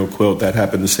AIDS Memorial Quilt, that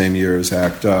happened the same year as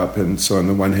ACT UP. And so on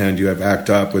the one hand, you have ACT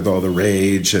UP with all the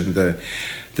rage and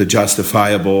the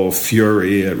justifiable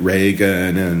fury at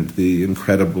Reagan and the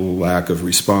incredible lack of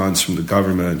response from the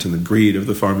government and the greed of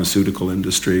the pharmaceutical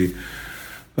industry.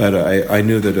 But I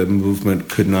knew that a movement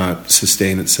could not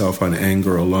sustain itself on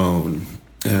anger alone.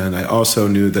 And I also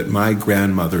knew that my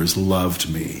grandmothers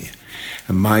loved me.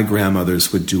 And my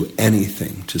grandmothers would do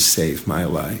anything to save my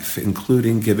life,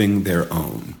 including giving their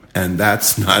own. And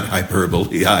that's not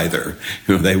hyperbole either.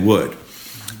 They would.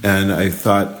 And I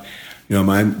thought,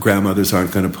 my grandmothers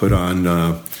aren't going to put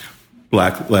on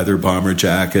black leather bomber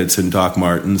jackets and Doc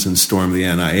Martens and storm the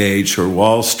NIH or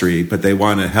Wall Street, but they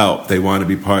want to help. They want to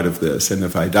be part of this. And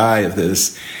if I die of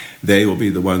this, they will be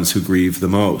the ones who grieve the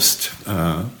most.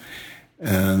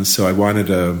 And so I wanted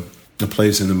a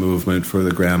place in the movement for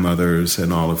the grandmothers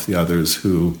and all of the others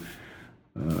who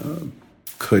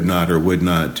could not or would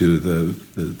not do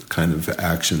the kind of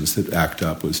actions that ACT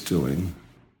UP was doing.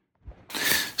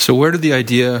 So where did the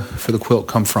idea for the quilt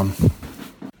come from?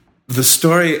 The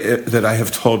story that I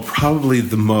have told probably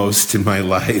the most in my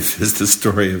life is the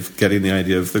story of getting the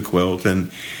idea of the quilt,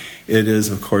 and it is,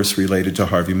 of course, related to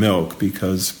Harvey Milk,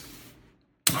 because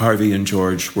Harvey and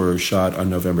George were shot on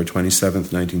November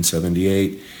 27th,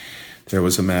 1978. There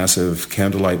was a massive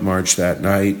candlelight march that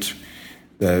night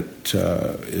that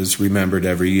is remembered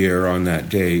every year on that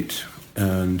date,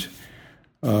 and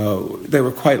they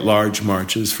were quite large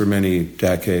marches for many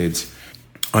decades.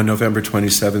 On November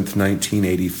 27th,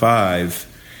 1985,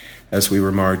 as we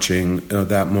were marching,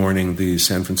 that morning the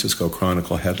San Francisco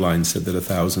Chronicle headline said that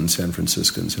 1,000 San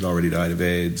Franciscans had already died of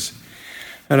AIDS.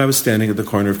 And I was standing at the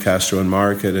corner of Castro and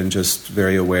Market and just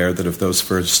very aware that of those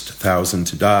first 1,000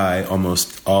 to die,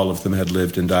 almost all of them had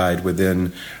lived and died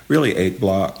within really 8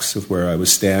 blocks of where I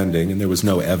was standing, and there was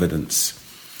no evidence.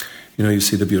 You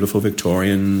see the beautiful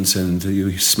Victorians, and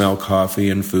you smell coffee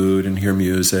and food and hear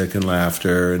music and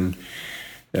laughter, and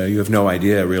you have no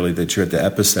idea, really, that you're at the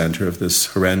epicenter of this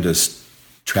horrendous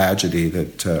tragedy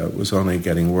that was only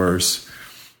getting worse.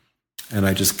 And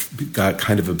I just got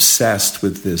kind of obsessed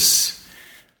with this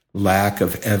lack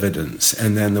of evidence.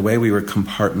 And then the way we were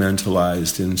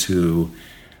compartmentalized into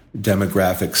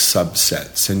demographic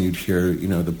subsets, and you'd hear,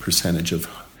 the percentage of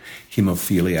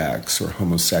hemophiliacs or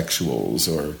homosexuals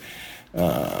or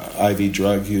IV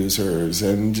drug users,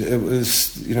 and it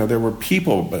was, there were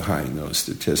people behind those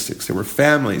statistics. There were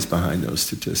families behind those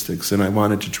statistics, and I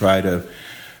wanted to try to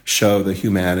show the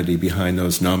humanity behind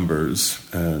those numbers.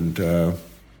 And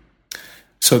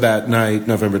so that night,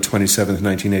 November 27th,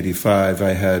 1985, I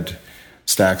had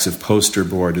stacks of poster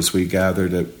board as we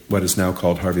gathered at what is now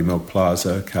called Harvey Milk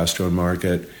Plaza, Castro and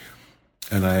Market,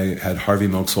 and I had Harvey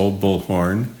Milk's old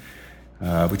bullhorn,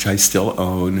 which I still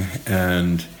own,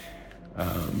 and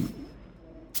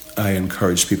I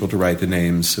encouraged people to write the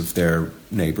names of their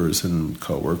neighbors and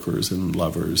coworkers and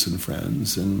lovers and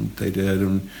friends, and they did.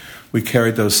 And we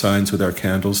carried those signs with our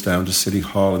candles down to City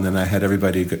Hall, and then I had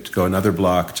everybody go another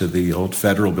block to the old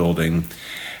Federal Building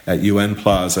at UN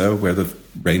Plaza, where the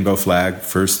rainbow flag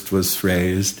first was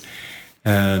raised,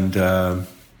 and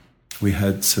we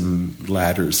had some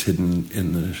ladders hidden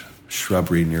in the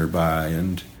shrubbery nearby,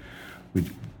 and we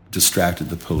distracted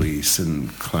the police and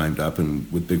climbed up and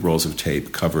with big rolls of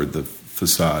tape covered the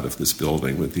facade of this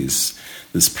building with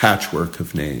this patchwork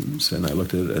of names. And I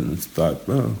looked at it and thought,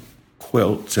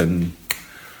 quilt. And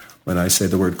when I say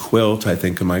the word quilt, I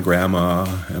think of my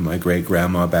grandma and my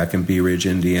great-grandma back in Bee Ridge,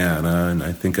 Indiana, and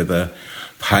I think of the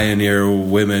pioneer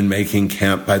women making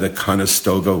camp by the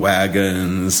Conestoga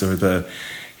wagons, or the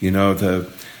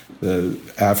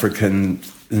African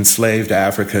enslaved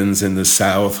Africans in the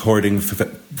South hoarding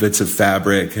bits of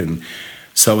fabric and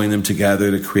sewing them together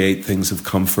to create things of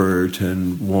comfort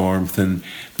and warmth, and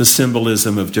the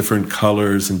symbolism of different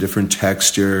colors and different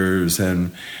textures,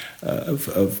 and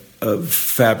of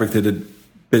fabric that had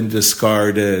been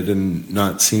discarded and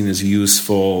not seen as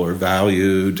useful or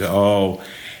valued. All,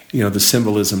 the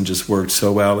symbolism just worked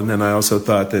so well. And then I also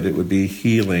thought that it would be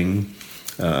healing,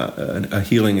 a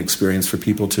healing experience for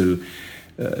people to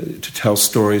tell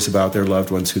stories about their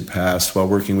loved ones who'd passed while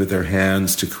working with their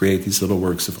hands to create these little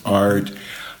works of art.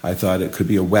 I thought it could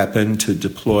be a weapon to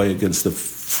deploy against the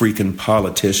freaking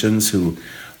politicians who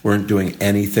weren't doing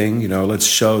anything. Let's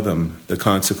show them the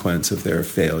consequence of their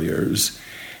failures.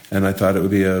 And I thought it would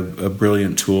be a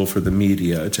brilliant tool for the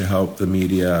media to help the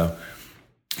media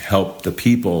help the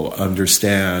people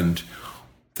understand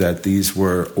that these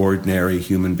were ordinary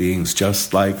human beings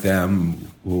just like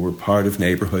them, who were part of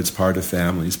neighborhoods, part of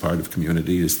families, part of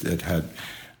communities that had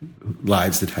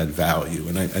lives that had value.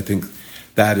 And I think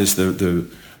that is the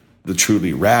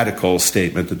truly radical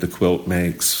statement that the quilt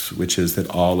makes, which is that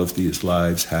all of these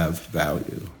lives have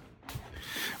value.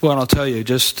 Well, and I'll tell you,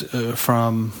 just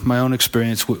from my own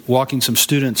experience, walking some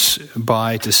students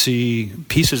by to see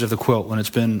pieces of the quilt when it's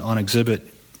been on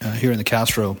exhibit here in the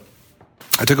Castro.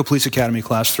 I took a police academy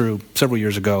class through several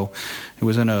years ago. It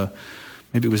was in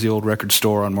maybe it was the old record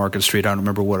store on Market Street. I don't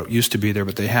remember what it used to be there,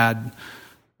 but they had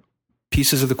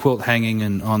pieces of the quilt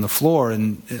hanging on the floor,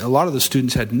 and a lot of the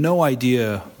students had no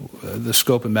idea the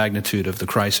scope and magnitude of the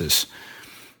crisis.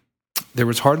 There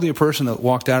was hardly a person that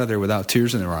walked out of there without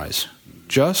tears in their eyes,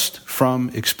 just from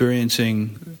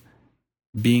experiencing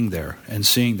being there and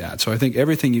seeing that. So I think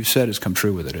everything you've said has come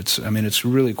true with it. It's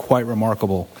really quite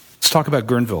remarkable. Let's talk about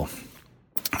Guerneville,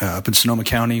 up in Sonoma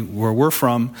County, where we're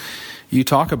from. You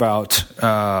talk about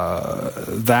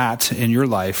that in your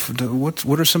life.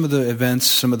 What are some of the events,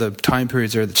 some of the time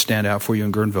periods there that stand out for you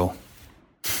in Guerneville?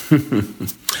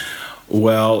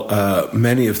 Well,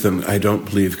 many of them I don't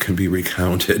believe can be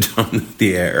recounted on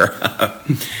the air.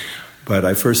 But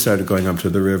I first started going up to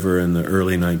the river in the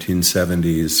early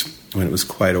 1970s when it was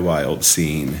quite a wild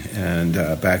scene. And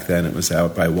back then it was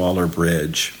out by Waller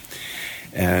Bridge.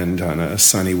 And on a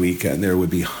sunny weekend, there would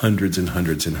be hundreds and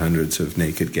hundreds and hundreds of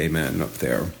naked gay men up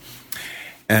there.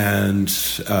 And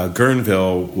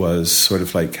Guerneville was sort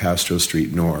of like Castro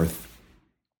Street North.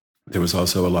 There was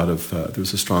also there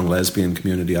was a strong lesbian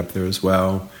community up there as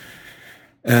well.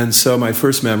 And so my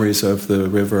first memories of the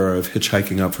river are of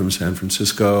hitchhiking up from San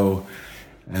Francisco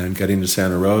and getting to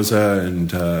Santa Rosa.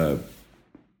 And,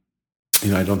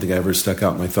 I don't think I ever stuck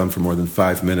out my thumb for more than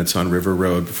 5 minutes on River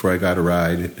Road before I got a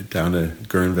ride down to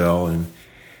Guerneville.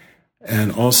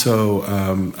 And also,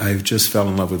 I just fell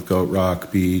in love with Goat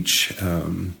Rock Beach,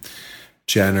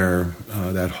 Jenner,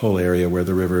 that whole area where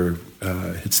the river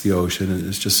hits the ocean.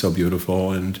 It's just so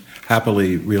beautiful and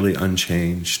happily really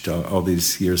unchanged all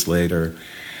these years later.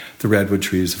 The redwood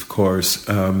trees, of course.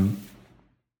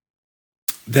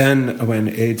 Then when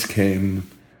AIDS came,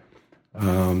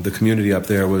 the community up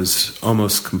there was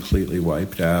almost completely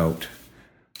wiped out.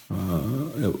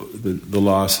 The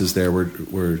losses there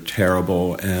were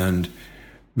terrible, and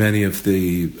many of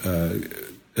the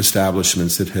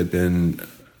establishments that had an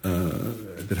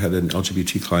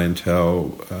LGBT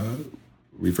clientele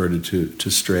reverted to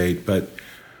straight. But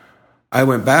I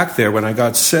went back there when I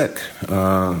got sick.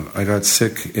 I got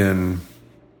sick in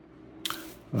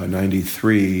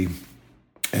 93,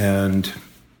 and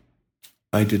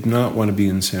I did not want to be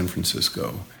in San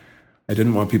Francisco. I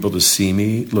didn't want people to see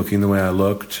me looking the way I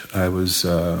looked. I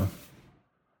wasn't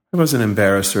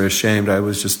embarrassed or ashamed. I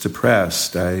was just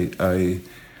depressed. And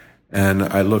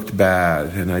I looked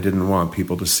bad, and I didn't want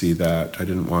people to see that. I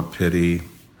didn't want pity.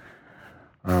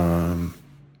 And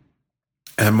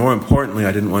more importantly,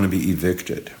 I didn't want to be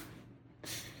evicted.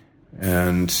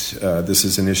 And this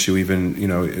is an issue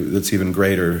that's even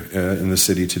greater in the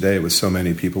city today with so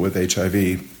many people with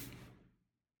HIV.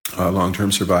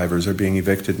 Long-term survivors are being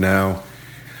evicted now.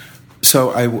 So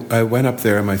I went up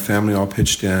there, and my family all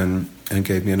pitched in and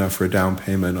gave me enough for a down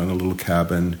payment on a little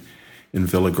cabin in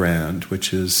Villa Grande,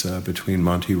 which is between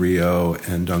Monte Rio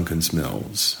and Duncan's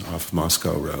Mills off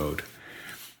Moscow Road.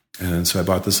 And so I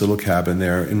bought this little cabin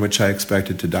there in which I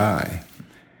expected to die.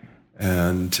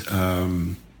 And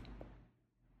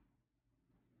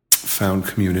found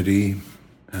community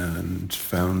and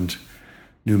found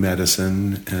new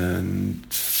medicine and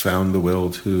found the will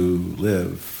to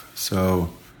live. So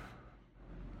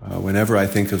whenever I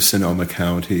think of Sonoma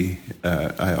County,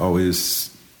 I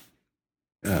always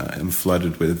am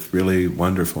flooded with really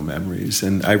wonderful memories.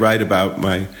 And I write about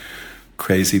my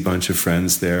crazy bunch of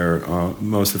friends there,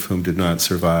 most of whom did not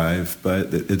survive,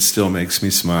 but it still makes me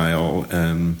smile.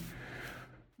 And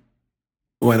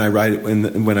when I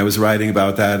was writing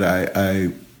about that,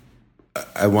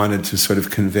 I wanted to sort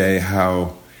of convey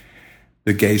how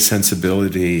the gay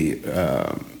sensibility,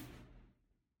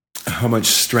 how much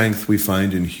strength we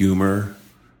find in humor.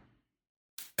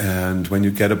 And when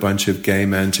you get a bunch of gay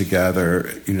men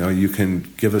together, you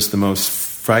can give us the most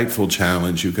frightful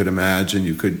challenge you could imagine.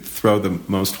 You could throw the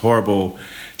most horrible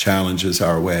challenges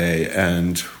our way,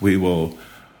 and we will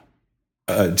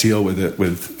deal with it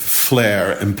with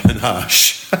flair and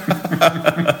panache.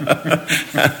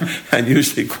 And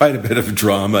usually quite a bit of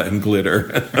drama and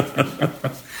glitter.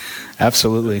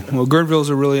 Absolutely. Well, Guerneville is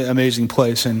a really amazing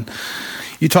place, and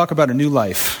you talk about a new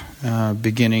life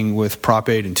beginning with Prop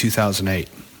 8 in 2008.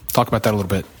 Talk about that a little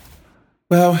bit.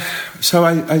 Well, so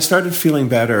I started feeling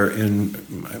better,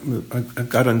 I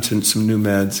got onto some new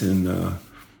meds in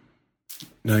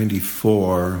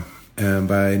 94, and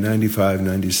by 95,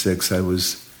 96, I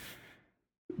was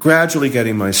gradually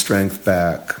getting my strength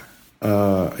back.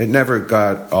 It never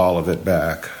got all of it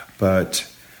back, but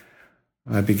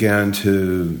I began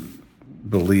to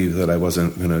believe that I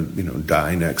wasn't going to,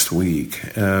 die next week.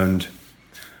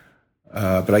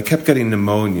 But I kept getting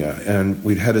pneumonia, and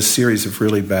we'd had a series of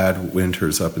really bad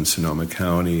winters up in Sonoma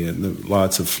County, and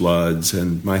lots of floods,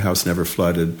 and my house never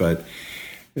flooded, but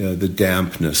the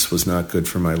dampness was not good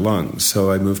for my lungs.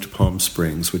 So I moved to Palm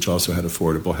Springs, which also had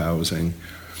affordable housing.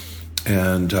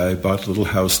 And I bought a little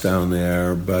house down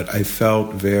there, but I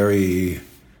felt very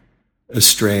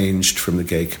estranged from the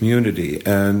gay community.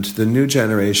 And the new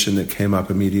generation that came up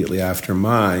immediately after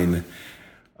mine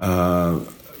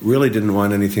really didn't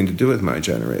want anything to do with my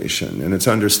generation. And it's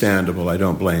understandable. I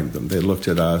don't blame them. They looked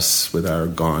at us with our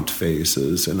gaunt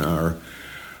faces and our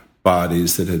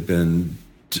bodies that had been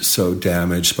so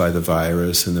damaged by the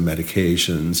virus and the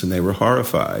medications, and they were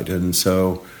horrified. And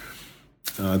so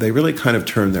they really kind of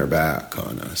turned their back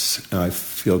on us. I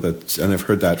feel that, and I've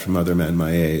heard that from other men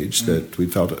my age, that we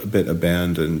felt a bit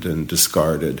abandoned and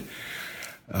discarded,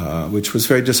 which was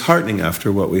very disheartening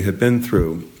after what we had been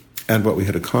through and what we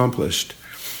had accomplished.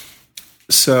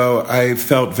 So I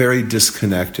felt very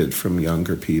disconnected from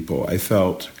younger people. I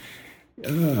felt,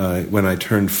 when I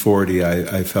turned 40,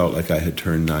 I felt like I had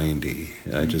turned 90.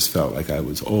 I just felt like I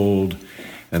was old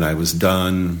and I was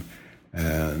done,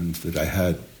 and that I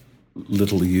had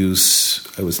little use.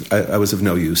 I was of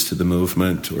no use to the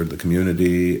movement or the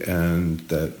community, and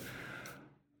that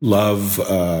love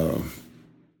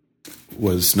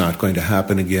was not going to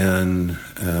happen again.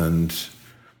 And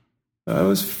I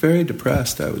was very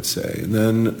depressed, I would say.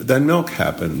 And then Milk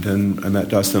happened, and I met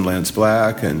Dustin Lance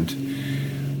Black and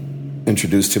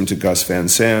introduced him to Gus Van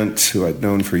Sant, who I'd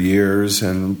known for years,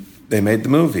 and they made the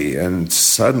movie. And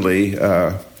suddenly,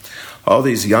 all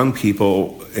these young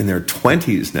people in their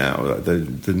 20s now,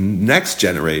 the next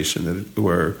generation that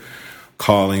were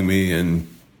calling me and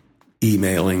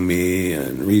emailing me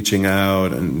and reaching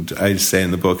out. And I say in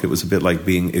the book, it was a bit like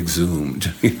being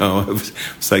exhumed. You know, it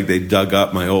was like they dug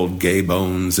up my old gay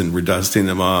bones and were dusting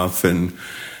them off and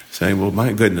saying, well,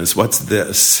 my goodness, what's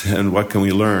this? And what can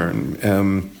we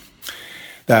learn?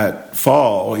 That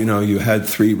fall, you know, you had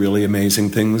three really amazing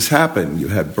things happen. You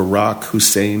had Barack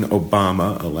Hussein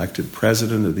Obama elected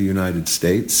president of the United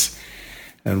States.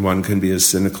 And one can be as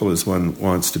cynical as one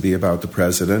wants to be about the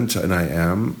president, and I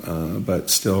am, but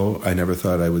still, I never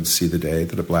thought I would see the day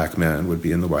that a black man would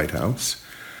be in the White House.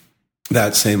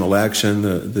 That same election,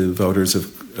 the voters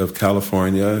of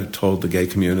California told the gay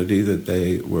community that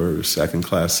they were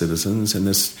second-class citizens, and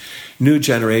this new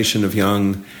generation of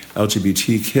young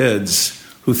LGBT kids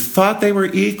who thought they were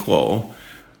equal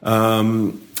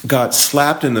got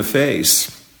slapped in the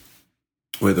face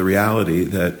with the reality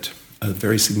that a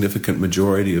very significant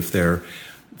majority of their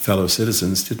fellow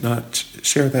citizens did not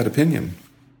share that opinion.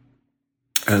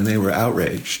 And they were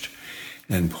outraged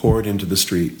and poured into the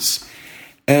streets.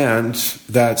 And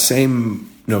that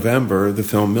same November, the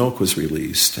film Milk was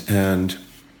released. And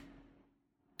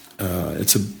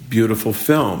it's a beautiful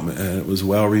film, and it was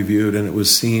well reviewed, and it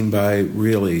was seen by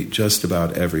really just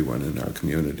about everyone in our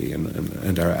community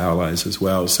and our allies as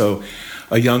well. So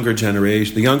the younger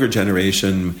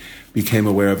generation became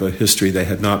aware of a history they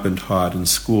had not been taught in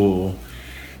school.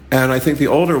 And I think the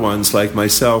older ones, like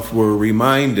myself, were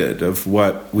reminded of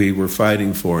what we were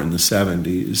fighting for in the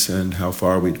 70s and how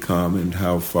far we'd come and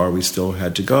how far we still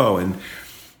had to go.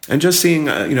 And just seeing,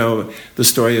 the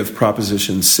story of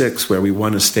Proposition 6, where we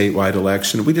won a statewide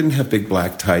election, we didn't have big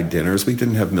black tie dinners. We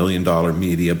didn't have $1 million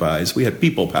media buys. We had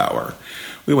people power.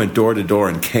 We went door to door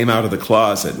and came out of the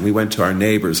closet. And we went to our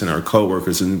neighbors and our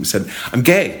coworkers and we said, I'm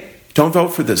gay. Don't vote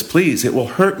for this, please. It will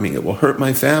hurt me. It will hurt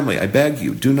my family. I beg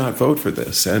you, do not vote for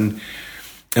this. And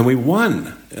we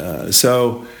won.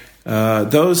 So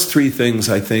those three things,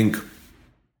 I think,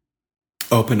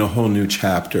 opened a whole new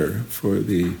chapter for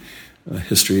the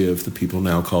history of the people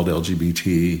now called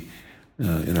LGBT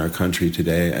in our country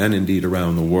today, and indeed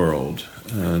around the world.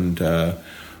 And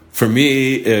for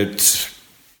me,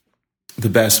 the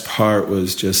best part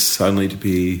was just suddenly to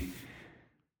be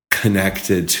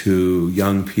connected to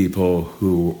young people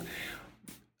who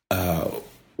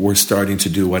were starting to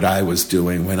do what I was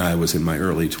doing when I was in my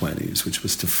early 20s, which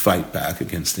was to fight back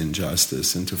against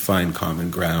injustice and to find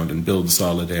common ground and build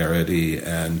solidarity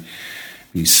and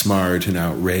be smart and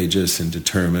outrageous and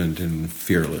determined and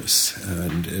fearless.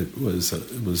 And it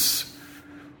was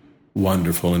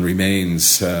wonderful and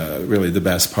remains really the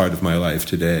best part of my life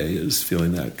today, is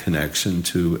feeling that connection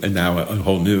to, and now a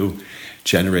whole new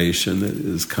generation that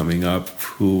is coming up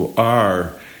who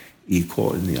are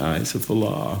equal in the eyes of the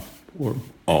law, or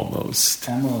almost.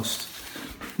 Almost.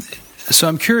 So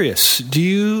I'm curious, do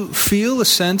you feel a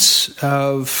sense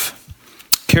of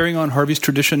carrying on Harvey's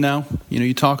tradition now? You know,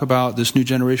 you talk about this new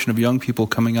generation of young people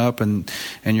coming up, and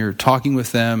you're talking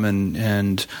with them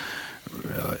and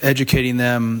educating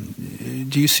them.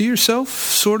 Do you see yourself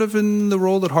sort of in the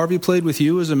role that Harvey played with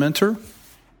you as a mentor?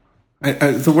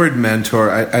 The word mentor,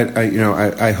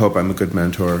 I hope I'm a good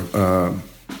mentor.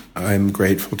 I'm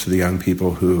grateful to the young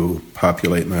people who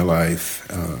populate my life.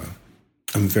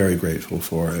 I'm very grateful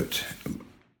for it.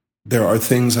 There are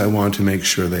things I want to make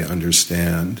sure they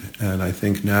understand, and I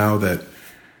think now that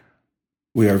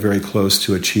we are very close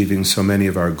to achieving so many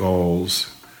of our goals,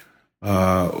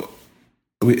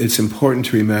 it's important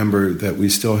to remember that we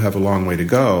still have a long way to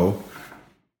go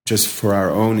just for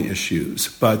our own issues,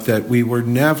 but that we were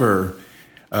never,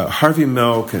 Harvey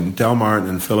Milk and Del Martin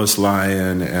and Phyllis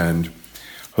Lyon and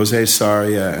Jose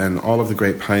Sarria and all of the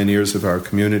great pioneers of our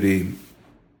community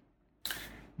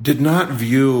did not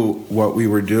view what we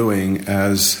were doing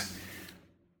as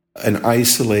an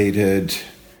isolated,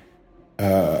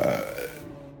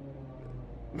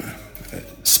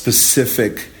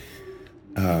 specific,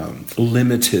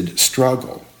 limited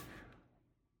struggle.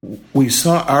 We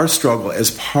saw our struggle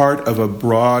as part of a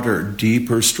broader,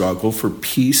 deeper struggle for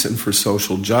peace and for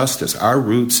social justice. Our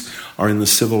roots are in the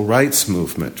civil rights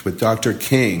movement with Dr.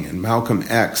 King and Malcolm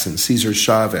X and Cesar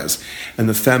Chavez and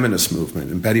the feminist movement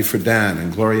and Betty Friedan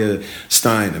and Gloria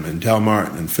Steinem and Del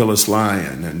Martin and Phyllis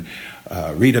Lyon and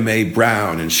Rita Mae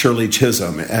Brown and Shirley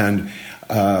Chisholm and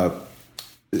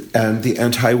the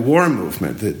anti-war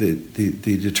movement,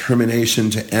 the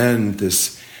determination to end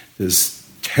this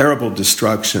terrible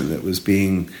destruction that was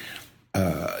being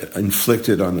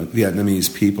inflicted on the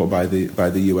Vietnamese people by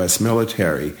the U.S.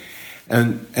 military,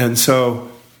 and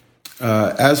so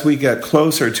as we get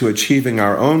closer to achieving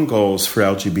our own goals for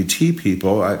LGBT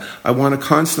people, I want to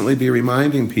constantly be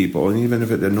reminding people, and even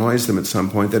if it annoys them at some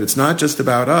point, that it's not just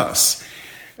about us,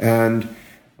 and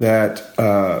that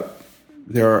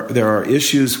there are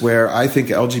issues where I think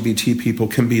LGBT people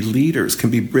can be leaders, can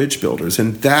be bridge builders,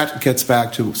 and that gets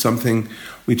back to something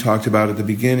we talked about at the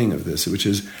beginning of this, which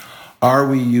is, are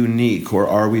we unique or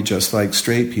are we just like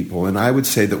straight people? And I would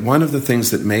say that one of the things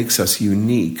that makes us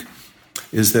unique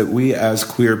is that we as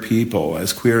queer people,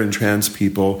 as queer and trans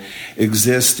people,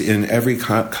 exist in every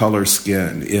color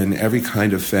skin, in every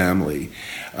kind of family.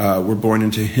 We're born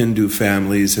into Hindu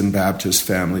families and Baptist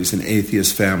families and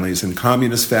atheist families and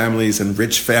communist families and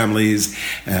rich families,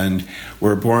 and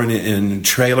we're born in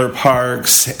trailer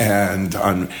parks and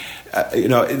on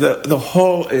the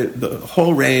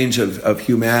whole range of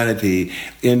humanity.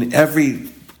 In every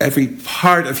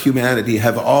part of humanity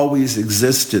have always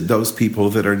existed those people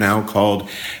that are now called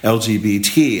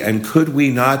LGBT. And could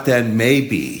we not then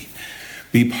maybe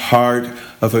be part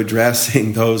of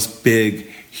addressing those big,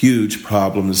 huge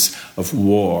problems of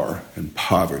war and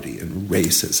poverty and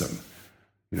racism?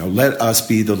 Let us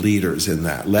be the leaders in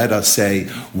that. Let us say,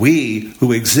 we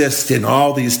who exist in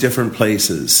all these different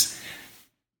places,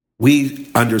 we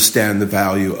understand the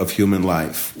value of human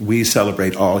life. We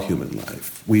celebrate all human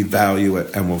life. We value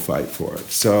it and will fight for it.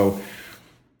 So,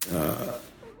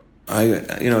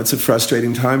 it's a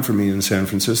frustrating time for me in San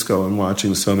Francisco and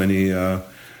watching so many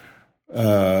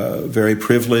very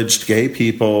privileged gay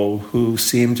people who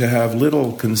seem to have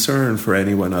little concern for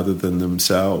anyone other than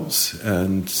themselves.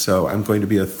 And so I'm going to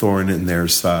be a thorn in their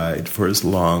side for as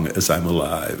long as I'm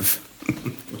alive.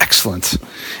 Excellent.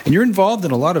 And you're involved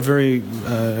in a lot of very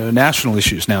national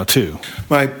issues now, too.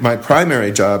 My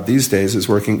primary job these days is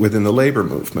working within the labor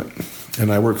movement.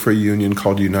 And I work for a union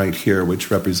called Unite Here, which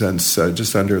represents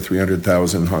just under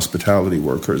 300,000 hospitality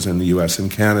workers in the U.S. and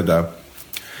Canada.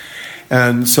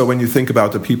 And so when you think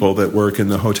about the people that work in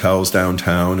the hotels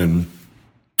downtown and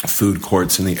food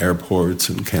courts in the airports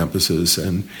and campuses,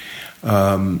 and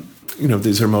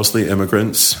these are mostly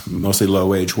immigrants, mostly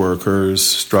low-wage workers,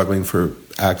 struggling for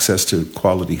access to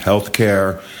quality health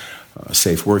care,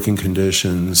 safe working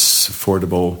conditions,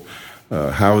 affordable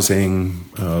housing,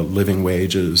 living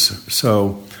wages.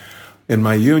 So in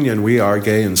my union, we are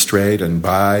gay and straight and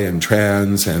bi and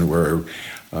trans, and we're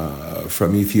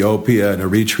from Ethiopia and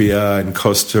Eritrea and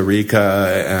Costa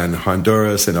Rica and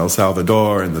Honduras and El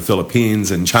Salvador and the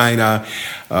Philippines and China.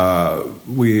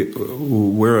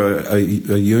 We're a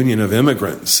union of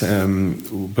immigrants,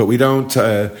 but we don't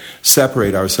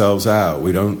separate ourselves out.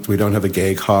 We don't have a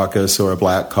gay caucus or a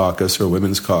black caucus or a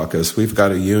women's caucus. We've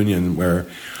got a union where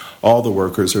all the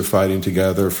workers are fighting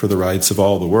together for the rights of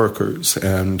all the workers.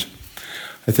 And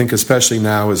I think especially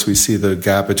now as we see the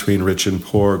gap between rich and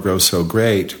poor grow so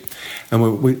great, and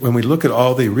when we look at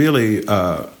all the really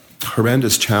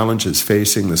horrendous challenges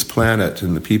facing this planet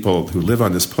and the people who live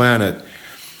on this planet,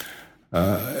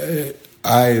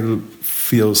 I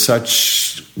feel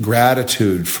such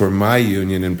gratitude for my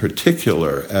union in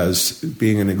particular as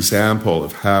being an example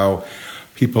of how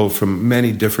people from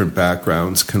many different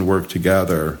backgrounds can work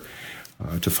together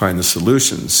to find the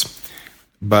solutions.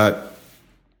 But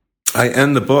I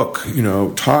end the book,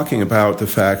 talking about the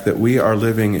fact that we are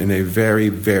living in a very,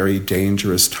 very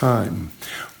dangerous time.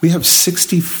 We have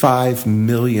 65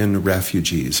 million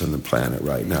refugees on the planet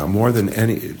right now, more than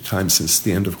any time since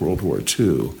the end of World War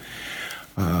II.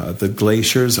 The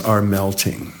glaciers are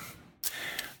melting.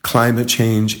 Climate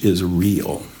change is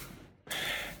real.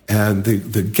 And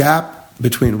the gap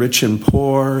between rich and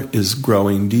poor is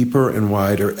growing deeper and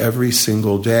wider every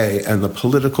single day, and the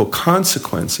political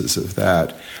consequences of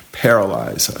that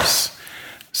paralyze us.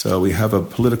 So we have a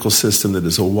political system that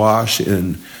is awash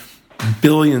in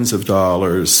billions of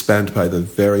dollars spent by the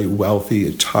very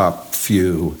wealthy top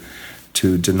few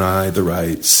to deny the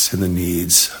rights and the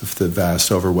needs of the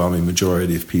vast, overwhelming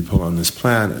majority of people on this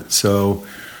planet. So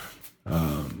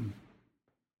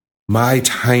my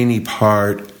tiny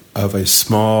part of a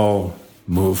small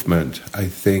movement, I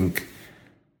think,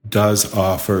 does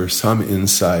offer some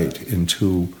insight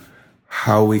into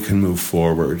how we can move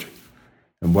forward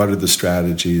and what are the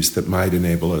strategies that might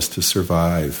enable us to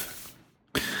survive.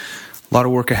 A lot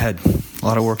of work ahead. A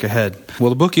lot of work ahead. Well,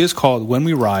 the book is called When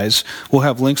We Rise. We'll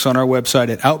have links on our website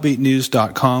at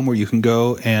outbeatnews.com where you can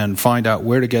go and find out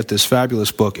where to get this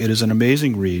fabulous book. It is an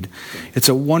amazing read. It's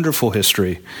a wonderful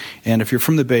history. And if you're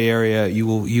from the Bay Area, you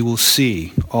will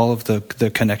see all of the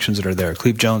connections that are there.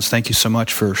 Cleve Jones, thank you so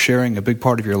much for sharing a big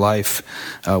part of your life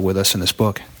with us in this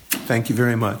book. Thank you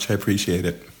very much. I appreciate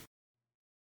it.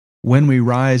 When We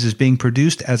Rise is being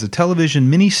produced as a television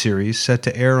miniseries set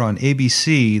to air on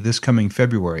ABC this coming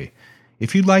February.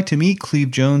 If you'd like to meet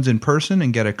Cleve Jones in person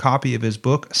and get a copy of his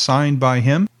book signed by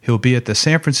him, he'll be at the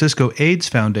San Francisco AIDS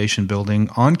Foundation building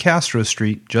on Castro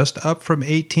Street, just up from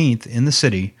 18th in the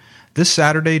city, this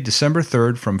Saturday, December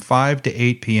 3rd from 5 to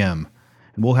 8 p.m.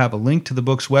 And we'll have a link to the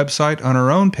book's website on our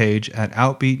own page at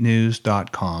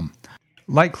outbeatnews.com.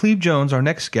 Like Cleve Jones, our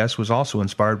next guest was also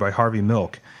inspired by Harvey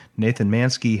Milk. Nathan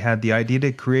Mansky had the idea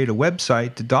to create a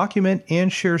website to document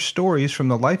and share stories from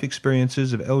the life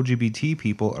experiences of LGBT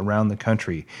people around the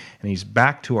country. And he's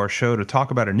back to our show to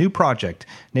talk about a new project.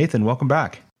 Nathan, welcome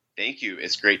back. Thank you.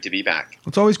 It's great to be back.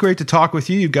 It's always great to talk with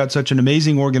you. You've got such an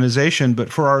amazing organization.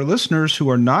 But for our listeners who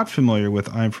are not familiar with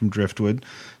I'm From Driftwood,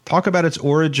 talk about its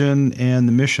origin and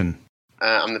the mission.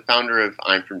 I'm the founder of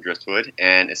I'm From Driftwood,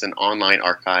 and it's an online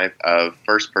archive of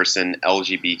first-person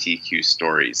LGBTQ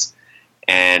stories.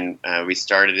 And we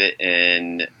started it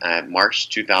in March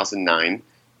 2009,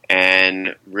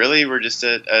 and really we're just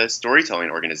a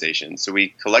storytelling organization. So we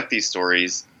collect these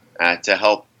stories to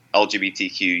help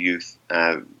LGBTQ youth,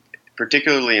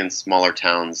 particularly in smaller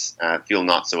towns, feel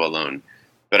not so alone.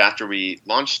 But after we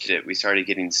launched it, we started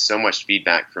getting so much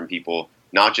feedback from people,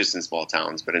 not just in small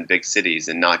towns, but in big cities,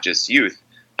 and not just youth,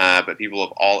 but people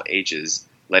of all ages,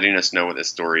 letting us know what the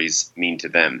stories mean to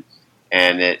them.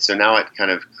 And so now it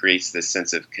kind of creates this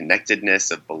sense of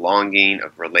connectedness, of belonging,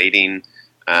 of relating,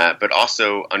 but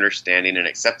also understanding and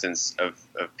acceptance of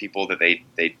people that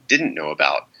they didn't know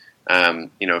about.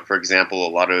 For example, a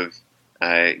lot of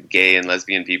gay and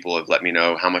lesbian people have let me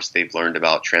know how much they've learned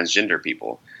about transgender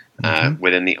people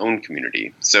within the own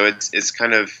community. So it's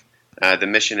kind of the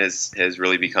mission has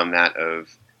really become that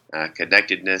of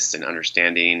connectedness and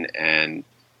understanding and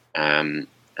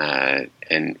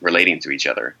relating to each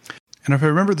other. And if I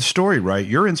remember the story right,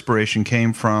 your inspiration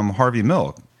came from Harvey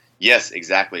Milk. Yes,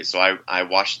 exactly. So I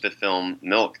watched the film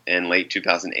Milk in late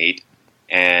 2008,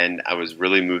 and I was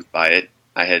really moved by it.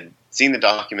 I had seen the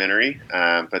documentary,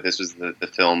 but this was the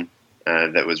film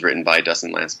that was written by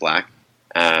Dustin Lance Black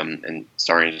and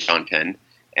starring Sean Penn.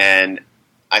 And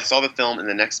I saw the film, and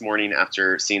the next morning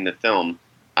after seeing the film,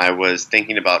 I was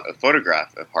thinking about a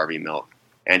photograph of Harvey Milk,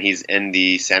 and he's in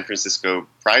the San Francisco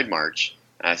Pride March,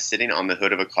 sitting on the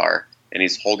hood of a car, and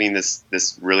he's holding this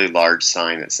really large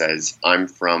sign that says, "I'm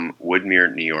from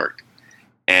Woodmere, New York."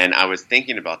 And I was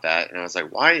thinking about that, and I was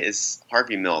like, why is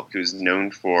Harvey Milk, who's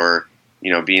known for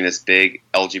being this big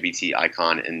LGBT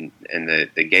icon in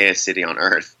the gayest city on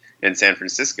earth in San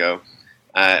Francisco,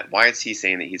 why is he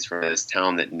saying that he's from this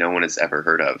town that no one has ever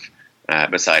heard of,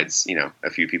 besides a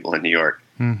few people in New York?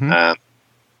 Mm-hmm.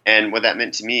 And what that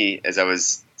meant to me as I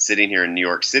was sitting here in New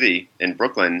York City, in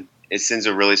Brooklyn, it sends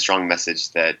a really strong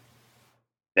message that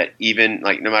even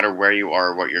no matter where you are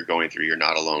or what you're going through, you're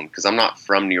not alone. Because I'm not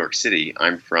from New York City.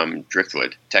 I'm from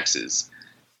Driftwood, Texas.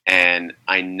 And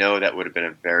I know that would have been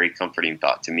a very comforting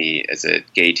thought to me as a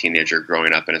gay teenager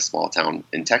growing up in a small town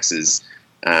in Texas,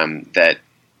 that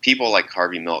people like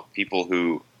Harvey Milk, people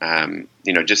who,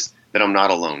 just that I'm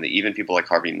not alone, that even people like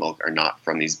Harvey Milk are not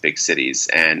from these big cities.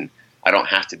 And I don't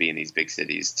have to be in these big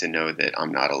cities to know that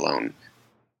I'm not alone.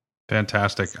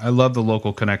 Fantastic. I love the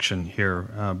local connection here,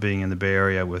 being in the Bay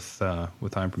Area with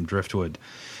I'm From Driftwood.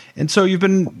 And so you've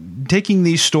been taking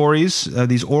these stories,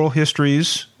 these oral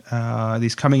histories,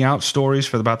 these coming out stories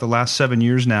for about the last 7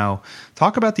 years now.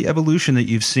 Talk about the evolution that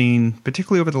you've seen,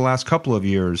 particularly over the last couple of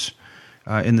years,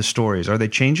 in the stories. Are they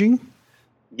changing?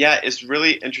 Yeah, it's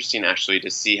really interesting actually to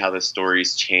see how the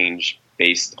stories change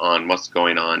based on what's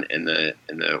going on in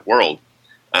the world.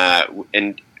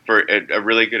 And for a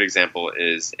really good example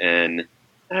is in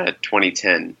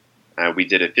 2010. We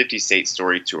did a 50-state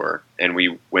story tour, and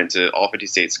we went to all 50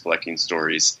 states collecting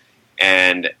stories.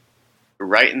 And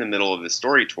right in the middle of the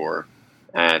story tour,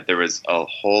 there was a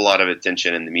whole lot of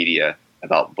attention in the media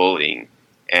about bullying.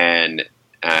 And,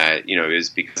 it was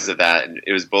because of that.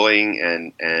 It was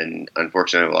bullying and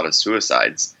unfortunately, a lot of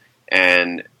suicides.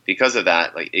 And because of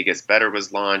that, like It Gets Better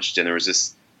was launched, and there was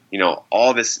this,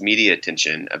 all this media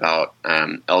attention about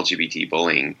LGBT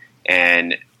bullying.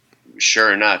 And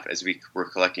sure enough, as we were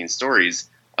collecting stories,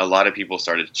 a lot of people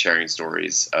started sharing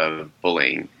stories of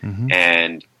bullying. Mm-hmm.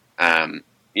 And,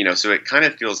 so it kind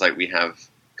of feels like we have,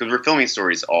 because we're filming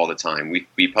stories all the time.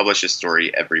 We publish a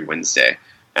story every Wednesday.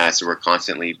 So we're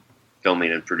constantly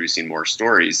filming and producing more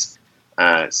stories.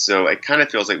 So it kind of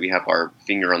feels like we have our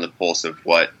finger on the pulse of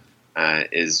what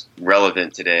is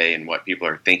relevant today and what people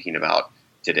are thinking about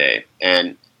today.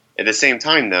 And at the same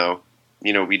time, though,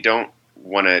 we don't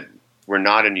want to. We're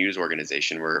not a news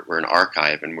organization. We're an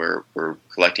archive, and we're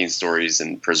collecting stories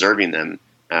and preserving them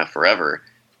forever.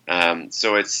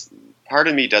 So it's part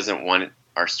of me doesn't want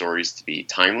our stories to be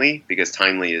timely, because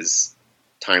timely is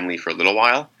timely for a little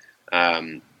while,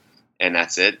 and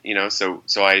that's it.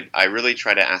 So I really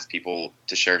try to ask people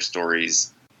to share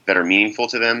stories that are meaningful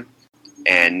to them,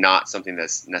 and not something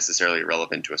that's necessarily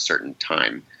relevant to a certain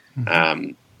time.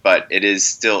 Mm-hmm. But it is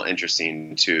still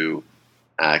interesting to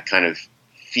kind of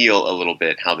feel a little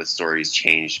bit how the stories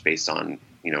changed based on,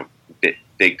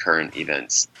 big current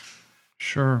events.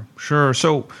 Sure.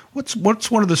 So what's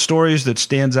one of the stories that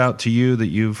stands out to you that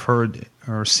you've heard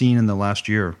or seen in the last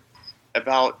year?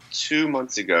 About 2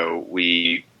 months ago,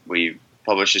 we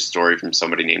published a story from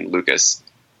somebody named Lucas,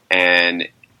 and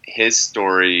his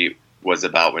story was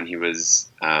about when he was,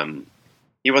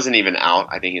 he wasn't even out.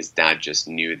 I think his dad just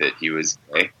knew that he was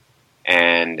gay,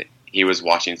 and he was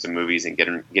watching some movies and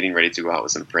getting ready to go out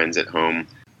with some friends at home.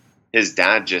 His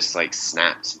dad just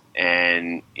snapped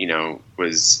and,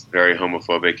 was very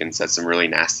homophobic and said some really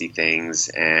nasty things,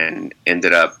 and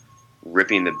ended up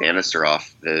ripping the banister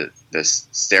off the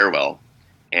stairwell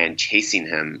and chasing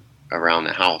him around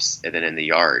the house and then in the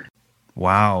yard.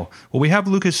 Wow. Well, we have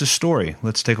Lucas's story.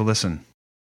 Let's take a listen.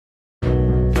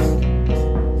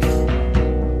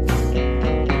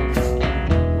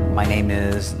 My name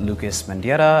is Lucas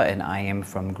Mendieta, and I am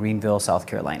from Greenville, South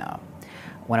Carolina.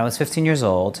 When I was 15 years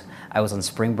old, I was on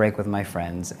spring break with my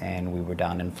friends, and we were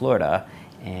down in Florida,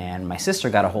 and my sister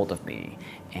got a hold of me,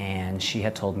 and she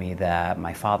had told me that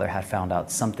my father had found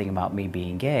out something about me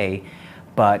being gay,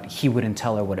 but he wouldn't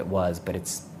tell her what it was, but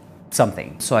it's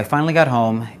something. So I finally got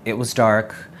home. It was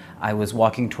dark. I was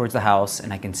walking towards the house,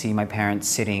 and I can see my parents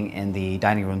sitting in the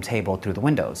dining room table through the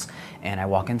windows. And I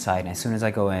walk inside, and as soon as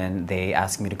I go in, they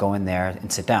ask me to go in there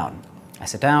and sit down. I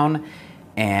sit down,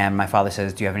 and my father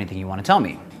says, "Do you have anything you want to tell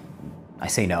me?" I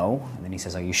say no, and then he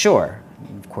says, "Are you sure?"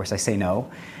 And of course I say no.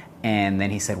 And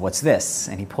then he said, "What's this?"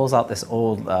 And he pulls out this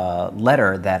old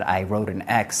letter that I wrote an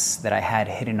X that I had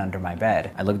hidden under my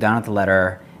bed. I look down at the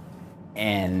letter,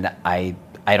 and I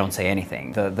don't say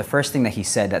anything. The first thing that he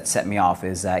said that set me off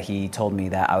is that he told me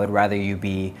that I would rather you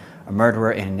be a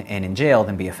murderer and in jail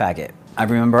than be a faggot. I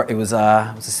remember it was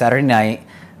a Saturday night.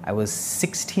 I was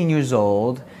 16 years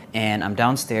old, and I'm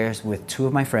downstairs with two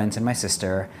of my friends and my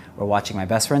sister. We're watching my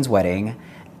best friend's wedding.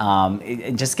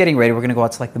 Just getting ready. We're gonna go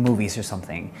out to the movies or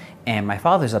something. And my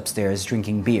father's upstairs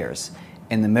drinking beers.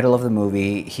 In the middle of the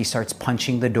movie, he starts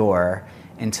punching the door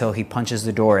until he punches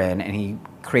the door in, and he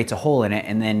creates a hole in it,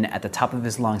 and then at the top of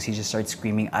his lungs he just starts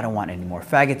screaming, "I don't want any more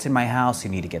faggots in my house, you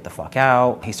need to get the fuck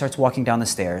out." He starts walking down the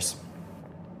stairs,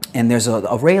 and there's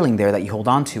a railing there that you hold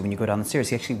on to when you go down the stairs.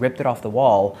 He actually ripped it off the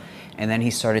wall, and then he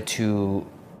started to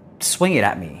swing it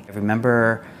at me. I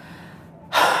remember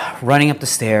running up the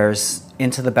stairs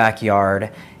into the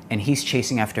backyard, and he's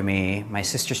chasing after me, my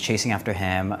sister's chasing after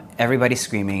him, everybody's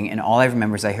screaming, and all I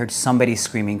remember is I heard somebody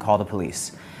screaming, "Call the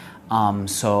police."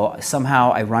 So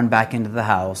somehow I run back into the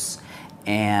house,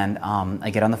 and I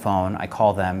get on the phone, I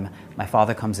call them, my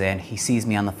father comes in, he sees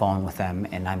me on the phone with them,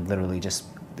 and I'm literally just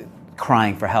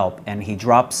crying for help, and he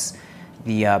drops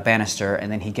the banister, and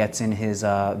then he gets in his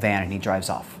van and he drives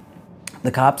off.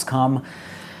 The cops come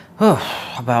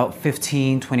about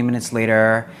 15-20 minutes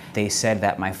later. They said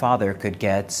that my father could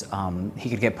get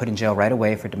put in jail right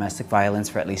away for domestic violence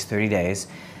for at least 30 days.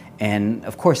 And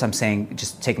of course I'm saying,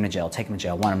 just take him to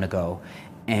jail, want him to go.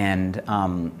 And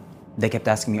they kept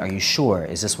asking me, "Are you sure?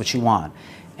 Is this what you want?"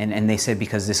 And they said,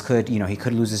 because this could, he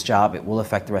could lose his job. It will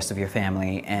affect the rest of your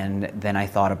family. And then I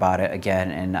thought about it again,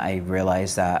 and I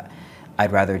realized that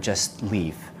I'd rather just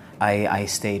leave. I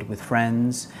stayed with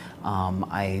friends.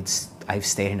 I've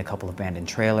stayed in a couple of abandoned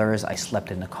trailers. I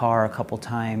slept in the car a couple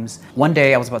times. One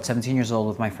day I was about 17 years old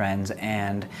with my friends,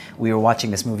 and we were watching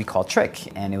this movie called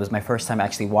Trick, and it was my first time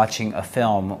actually watching a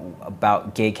film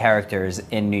about gay characters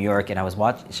in New York, and I was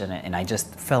watching it, and I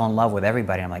just fell in love with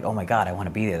everybody. I'm like, oh my God, I want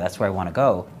to be there. That's where I want to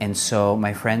go. And so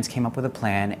my friends came up with a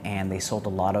plan, and they sold a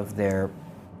lot of their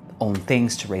own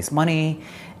things to raise money,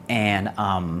 and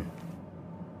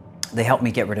they helped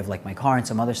me get rid of like my car and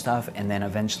some other stuff, and then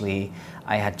eventually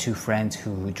I had two friends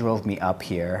who drove me up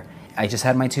here. I just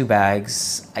had my 2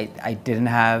 bags. I didn't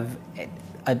have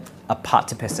a pot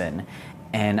to piss in,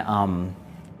 and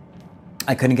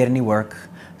I couldn't get any work,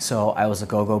 so I was a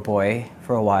go-go boy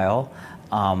for a while.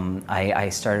 I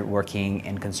started working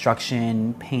in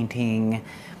construction, painting.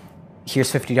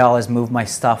 Here's $50, move my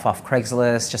stuff off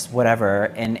Craigslist, just whatever.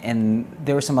 And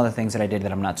there were some other things that I did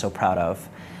that I'm not so proud of.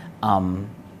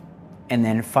 And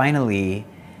then finally,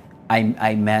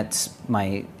 I met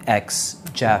my ex,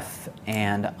 Jeff,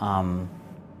 and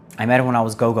I met him when I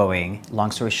was go-going.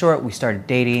 Long story short, we started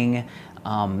dating,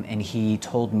 and he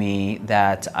told me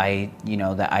that I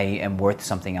am worth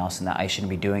something else and that I shouldn't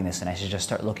be doing this and I should just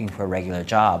start looking for a regular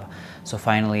job. So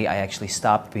finally, I actually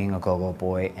stopped being a go-go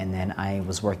boy, and then I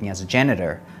was working as a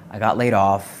janitor. I got laid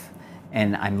off.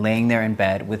 And I'm laying there in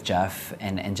bed with Jeff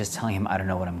and just telling him I don't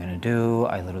know what I'm going to do.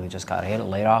 I literally just got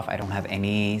laid off. I don't have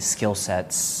any skill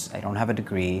sets. I don't have a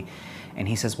degree. And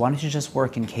he says, why don't you just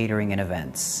work in catering and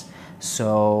events?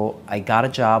 So I got a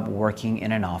job working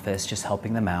in an office, just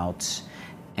helping them out,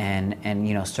 and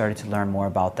started to learn more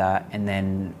about that. And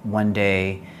then one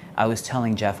day I was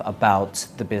telling Jeff about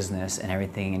the business and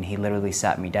everything, and he literally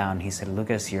sat me down. He said,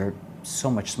 Lucas, you're so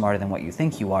much smarter than what you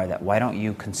think you are. That why don't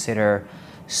you consider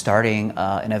starting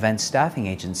an event staffing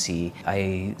agency?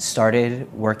 I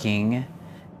started working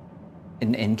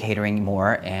in catering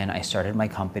more, and I started my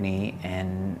company,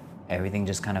 and everything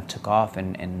just kind of took off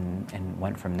and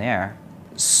went from there.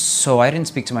 So I didn't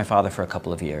speak to my father for a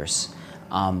couple of years.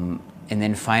 And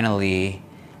then finally,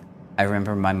 I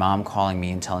remember my mom calling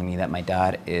me and telling me that my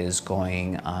dad is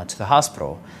going to the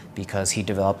hospital because he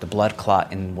developed a blood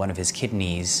clot in one of his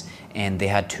kidneys, and they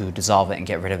had to dissolve it and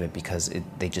get rid of it because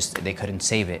they couldn't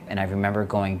save it. And I remember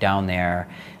going down there,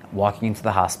 walking into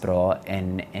the hospital,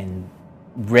 and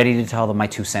ready to tell them my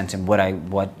 2 cents and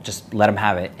what just let them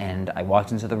have it. And I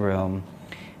walked into the room,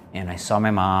 and I saw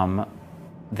my mom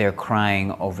there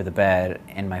crying over the bed,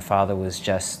 and my father was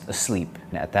just asleep.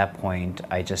 And at that point,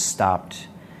 I just stopped.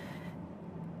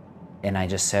 And I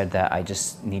just said that I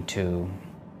just need to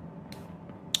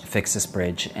fix this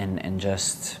bridge and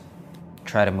just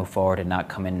try to move forward and not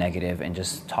come in negative and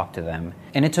just talk to them.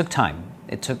 And it took time.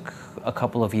 It took a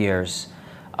couple of years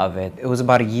of it. It was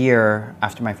about a year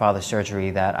after my father's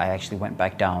surgery that I actually went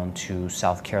back down to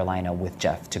South Carolina with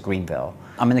Jeff to Greenville.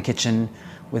 I'm in the kitchen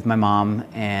with my mom,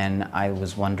 and I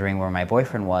was wondering where my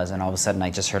boyfriend was, and all of a sudden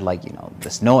I just heard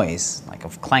this noise, like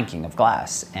of clanking of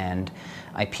glass, and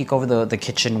I peek over the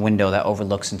kitchen window that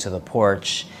overlooks into the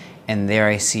porch, and there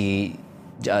I see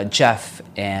Jeff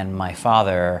and my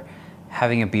father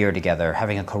having a beer together,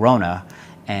 having a Corona,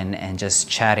 and just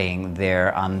chatting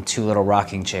there on 2 little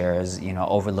rocking chairs,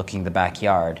 overlooking the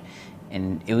backyard.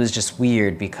 And it was just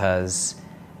weird because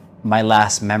my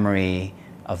last memory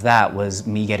of that was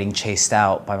me getting chased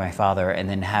out by my father and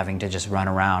then having to just run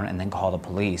around and then call the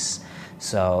police.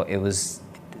 So I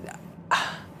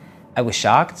was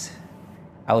shocked.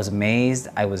 I was amazed.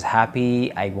 I was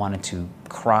happy. I wanted to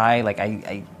cry.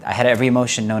 I had every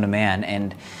emotion known to man.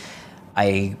 And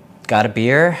I got a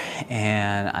beer,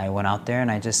 and I went out there,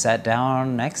 and I just sat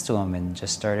down next to him and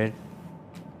just started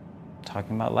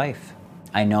talking about life.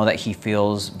 I know that he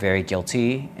feels very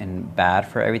guilty and bad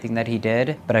for everything that he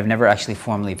did, but I've never actually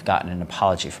formally gotten an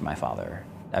apology from my father.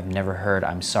 I've never heard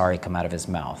 "I'm sorry" come out of his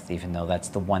mouth, even though that's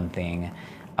the one thing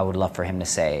I would love for him to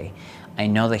say. I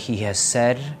know that he has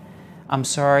said "I'm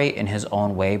sorry" in his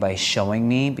own way by showing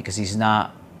me, because he's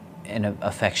not an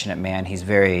affectionate man. He's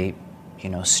very,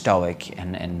 stoic,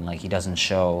 and he doesn't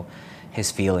show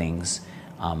his feelings.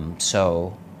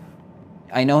 So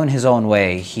I know in his own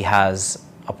way he has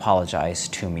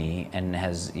apologized to me and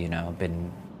has,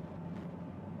 been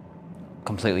a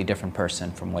completely different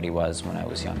person from what he was when I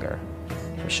was younger,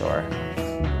 for sure.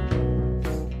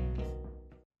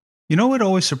 What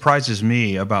always surprises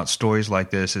me about stories like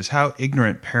this is how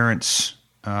ignorant parents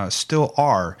still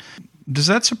are. Does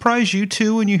that surprise you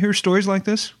too when you hear stories like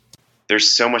this? there's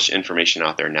so much information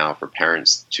out there now for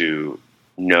parents to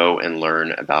know and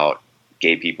learn about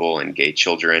gay people and gay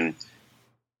children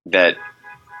that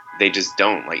they just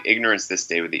don't. Like, ignorance this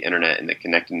day with the internet and the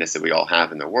connectedness that we all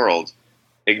have in the world,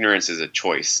 ignorance is a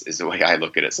choice, is the way I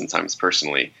look at it sometimes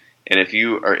personally. And if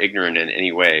you are ignorant in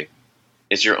any way,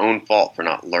 it's your own fault for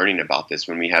not learning about this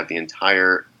when we have the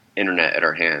entire internet at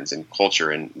our hands and culture,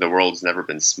 and the world's never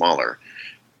been smaller.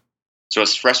 So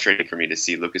it's frustrating for me to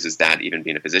see Lucas's dad even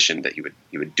be in a position that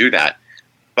he would do that.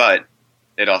 But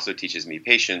it also teaches me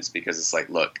patience, because it's like,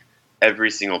 look, every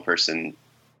single person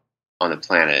on the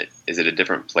planet is at a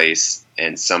different place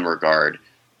in some regard,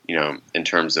 in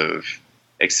terms of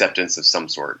acceptance of some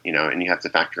sort, and you have to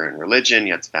factor in religion,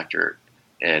 you have to factor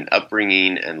in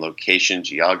upbringing and location,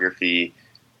 geography,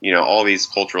 all these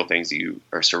cultural things that you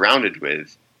are surrounded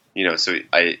with, so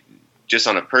I just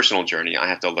on a personal journey, I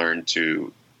have to learn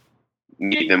to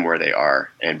meet them where they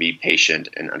are and be patient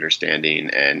and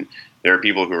understanding. And there are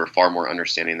people who are far more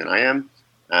understanding than I am.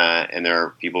 And there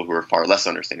are people who are far less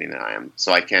understanding than I am.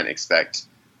 So I can't expect,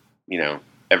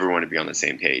 everyone to be on the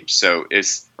same page. So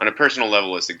it's, on a personal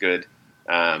level, it's a good,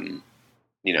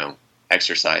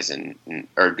 exercise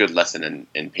or a good lesson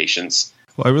in patience.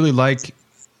 Well, I really like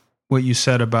what you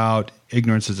said about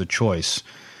ignorance as a choice.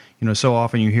 So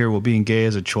often you hear, well, being gay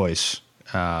is a choice.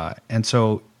 And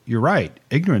so you're right.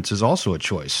 Ignorance is also a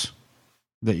choice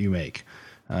that you make.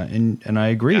 And I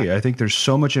agree. Yeah. I think there's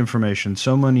so much information,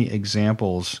 so many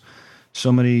examples,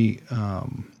 so many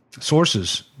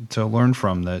sources to learn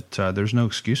from that there's no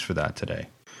excuse for that today.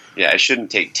 Yeah, it shouldn't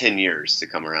take 10 years to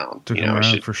come around.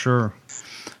 For sure.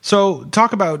 So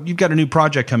talk about, you've got a new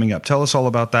project coming up. Tell us all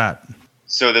about that.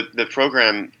 So the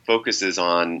program focuses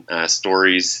on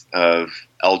stories of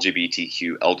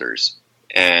LGBTQ elders.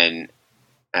 And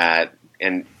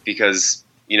because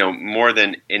more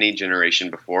than any generation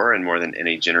before and more than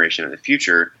any generation in the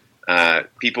future,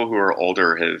 people who are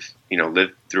older have,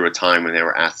 lived through a time when they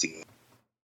were asked to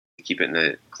keep it in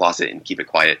the closet and keep it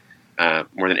quiet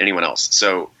more than anyone else.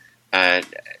 So,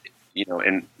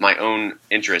 in my own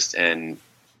interest and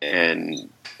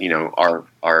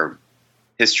our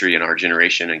history and our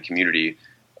generation and community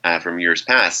from years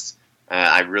past,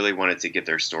 I really wanted to get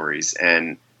their stories.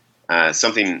 And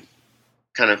something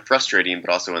kind of frustrating but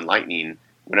also enlightening,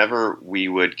 whenever we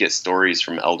would get stories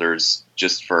from elders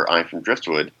just for I'm from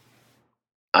Driftwood,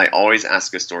 I always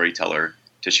ask a storyteller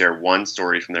to share one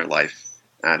story from their life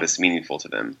that's meaningful to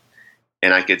them.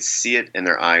 And I could see it in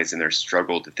their eyes and their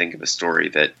struggle to think of a story,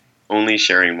 that only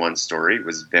sharing one story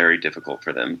was very difficult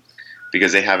for them,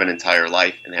 because they have an entire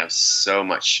life and have so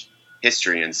much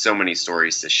history and so many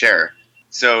stories to share.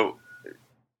 So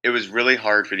it was really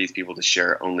hard for these people to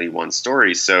share only one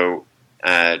story. So,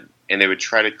 and they would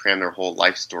try to cram their whole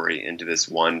life story into this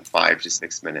one 5 to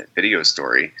 6 minute video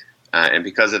story. And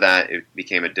because of that, it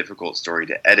became a difficult story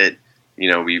to edit,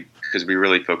 because we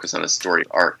really focus on a story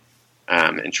arc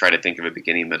and try to think of a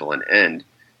beginning, middle, and end.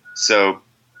 So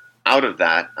out of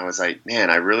that, I was like,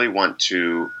 man, I really want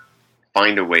to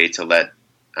find a way to let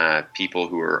people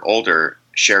who are older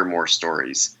share more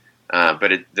stories.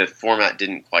 But the format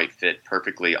didn't quite fit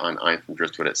perfectly on I'm from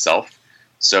Driftwood itself.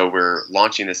 So we're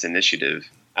launching this initiative.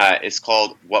 It's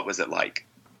called What Was It Like?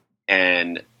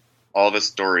 And all the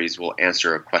stories will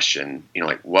answer a question,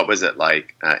 like, what was it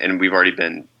like? And we've already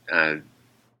been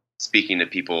speaking to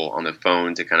people on the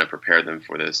phone to kind of prepare them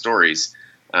for the stories.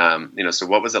 So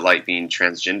what was it like being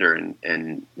transgender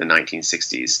in the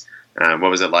 1960s?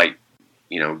 What was it like,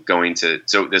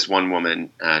 so this one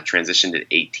woman transitioned at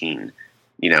 18,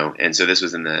 and so this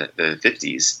was in the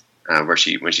 50s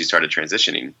when she started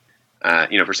transitioning.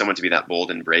 For someone to be that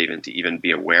bold and brave and to even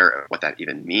be aware of what that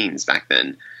even means back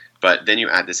then. But then you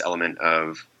add this element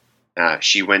of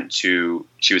she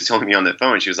was telling me on the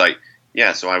phone, she was like,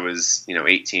 yeah, so I was,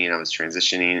 18, I was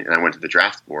transitioning, and I went to the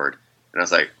draft board. And I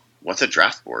was like, what's a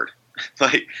draft board?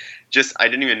 I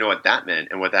didn't even know what that meant.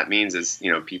 And what that means is,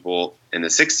 people in the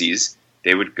 60s,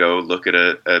 they would go look at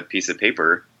a piece of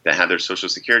paper that had their social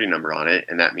security number on it,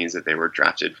 and that means that they were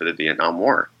drafted for the Vietnam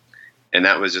War. And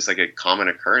that was just like a common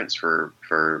occurrence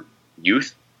for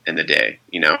youth in the day,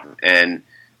 And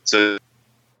so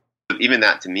even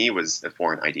that to me was a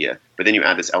foreign idea. But then you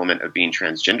add this element of being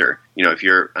transgender. If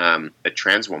you're a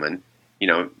trans woman,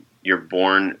 you're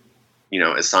born,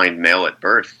 assigned male at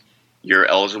birth, you're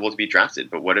eligible to be drafted.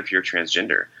 But what if you're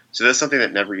transgender? So that's something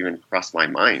that never even crossed my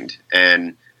mind.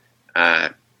 And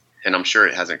I'm sure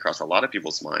it hasn't crossed a lot of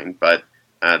people's mind, but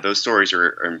those stories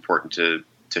are important to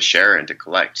share and to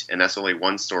collect. And that's only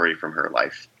one story from her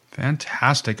life.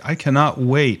 Fantastic. I cannot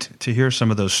wait to hear some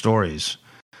of those stories.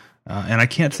 And I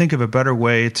can't think of a better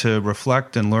way to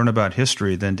reflect and learn about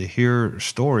history than to hear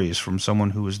stories from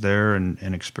someone who was there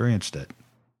and experienced it.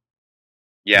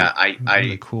 Yeah,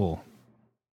 really cool.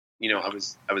 I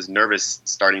was nervous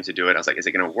starting to do it. I was like, is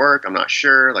it going to work? I'm not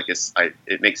sure. Like,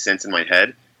 it makes sense in my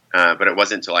head. But it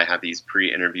wasn't until I had these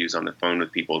pre-interviews on the phone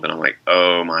with people that I'm like,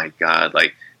 oh my God,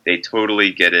 like they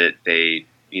totally get it. They,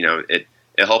 it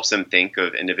helps them think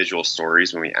of individual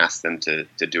stories when we ask them to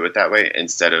do it that way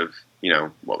instead of,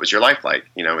 what was your life like?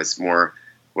 It's more,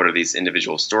 what are these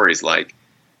individual stories like?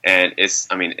 And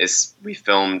we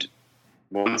filmed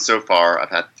one so far. I've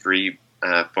had 3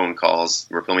 phone calls.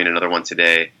 We're filming another one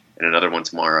today and another one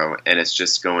tomorrow. And it's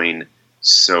just going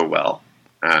so well.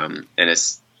 And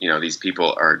it's, these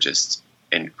people are just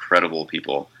incredible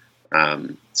people.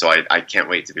 So I can't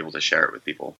wait to be able to share it with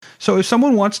people. So if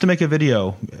someone wants to make a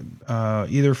video,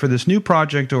 either for this new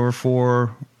project or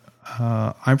for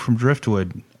I'm From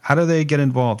Driftwood, how do they get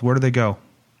involved? Where do they go?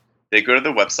 They go to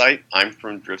the website,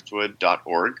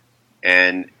 imfromdriftwood.org,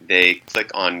 and they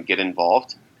click on Get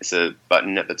Involved. It's a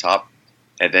button at the top,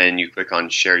 and then you click on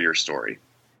Share Your Story.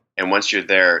 And once you're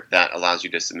there, that allows you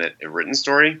to submit a written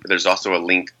story. But there's also a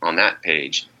link on that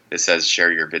page that says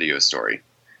Share Your Video Story.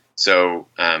 So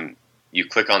you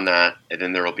click on that, and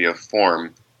then there will be a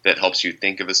form that helps you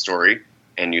think of a story,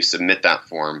 and you submit that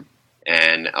form,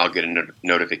 and I'll get a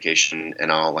notification,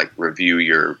 and I'll review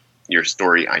your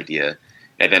story idea,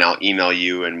 and then I'll email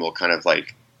you, and we'll kind of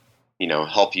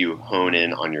help you hone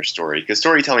in on your story, because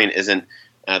storytelling isn't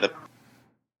the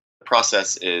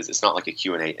process is it's not like a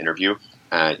Q&A interview.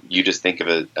 You just think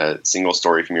of a single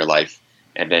story from your life,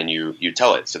 and then you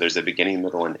tell it. So there's a beginning,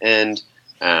 middle, and end.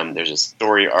 There's a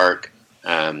story arc,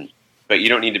 but you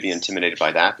don't need to be intimidated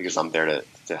by that because I'm there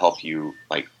to help you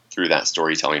through that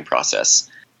storytelling process.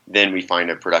 Then we find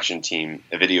a production team,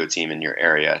 a video team in your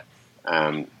area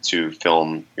to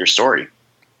film your story.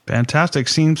 Fantastic.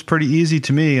 Seems pretty easy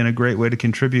to me and a great way to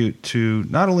contribute to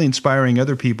not only inspiring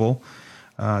other people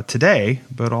today,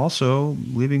 but also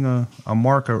leaving a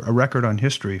mark, a record on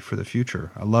history for the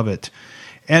future. I love it.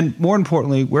 And more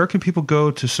importantly, where can people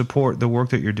go to support the work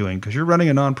that you're doing? Because you're running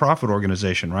a nonprofit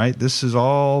organization, right? This is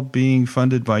all being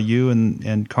funded by you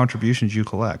and contributions you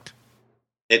collect.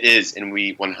 It is, and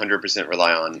we 100%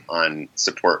 rely on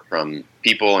support from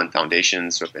people and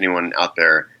foundations. So if anyone out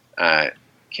there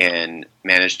can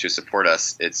manage to support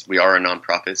us, we are a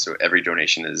nonprofit, so every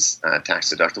donation is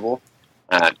tax deductible.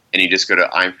 And you just go to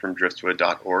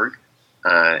imfromdriftwood.org,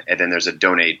 and then there's a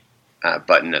donate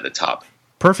button at the top.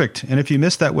 Perfect. And if you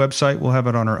missed that website, we'll have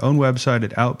it on our own website at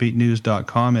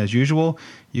outbeatnews.com as usual.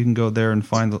 You can go there and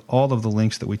find all of the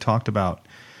links that we talked about.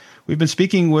 We've been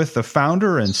speaking with the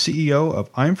founder and CEO of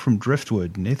I'm From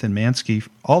Driftwood, Nathan Manske,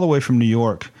 all the way from New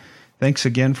York. Thanks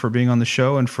again for being on the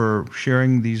show and for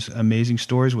sharing these amazing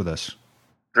stories with us.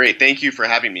 Great. Thank you for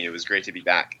having me. It was great to be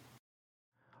back.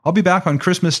 I'll be back on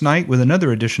Christmas night with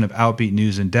another edition of Outbeat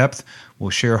News in Depth. We'll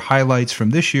share highlights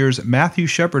from this year's Matthew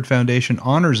Shepard Foundation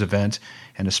Honors event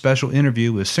and a special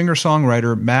interview with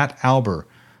singer-songwriter Matt Alber.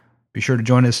 Be sure to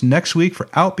join us next week for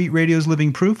Outbeat Radio's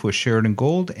Living Proof with Sheridan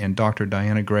Gold and Dr.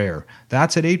 Diana Grayer.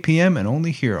 That's at 8 p.m. and only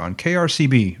here on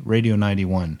KRCB Radio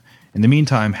 91. In the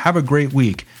meantime, have a great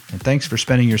week, and thanks for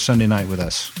spending your Sunday night with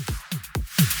us.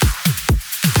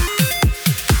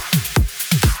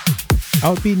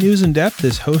 Outbeat News in Depth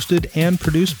is hosted and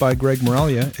produced by Greg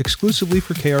Moralia exclusively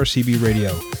for KRCB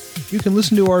Radio. You can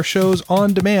listen to our shows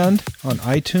on demand on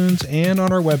iTunes and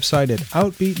on our website at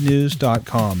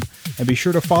outbeatnews.com. And be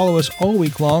sure to follow us all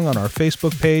week long on our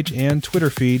Facebook page and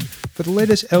Twitter feed for the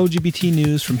latest LGBT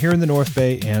news from here in the North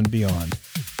Bay and beyond.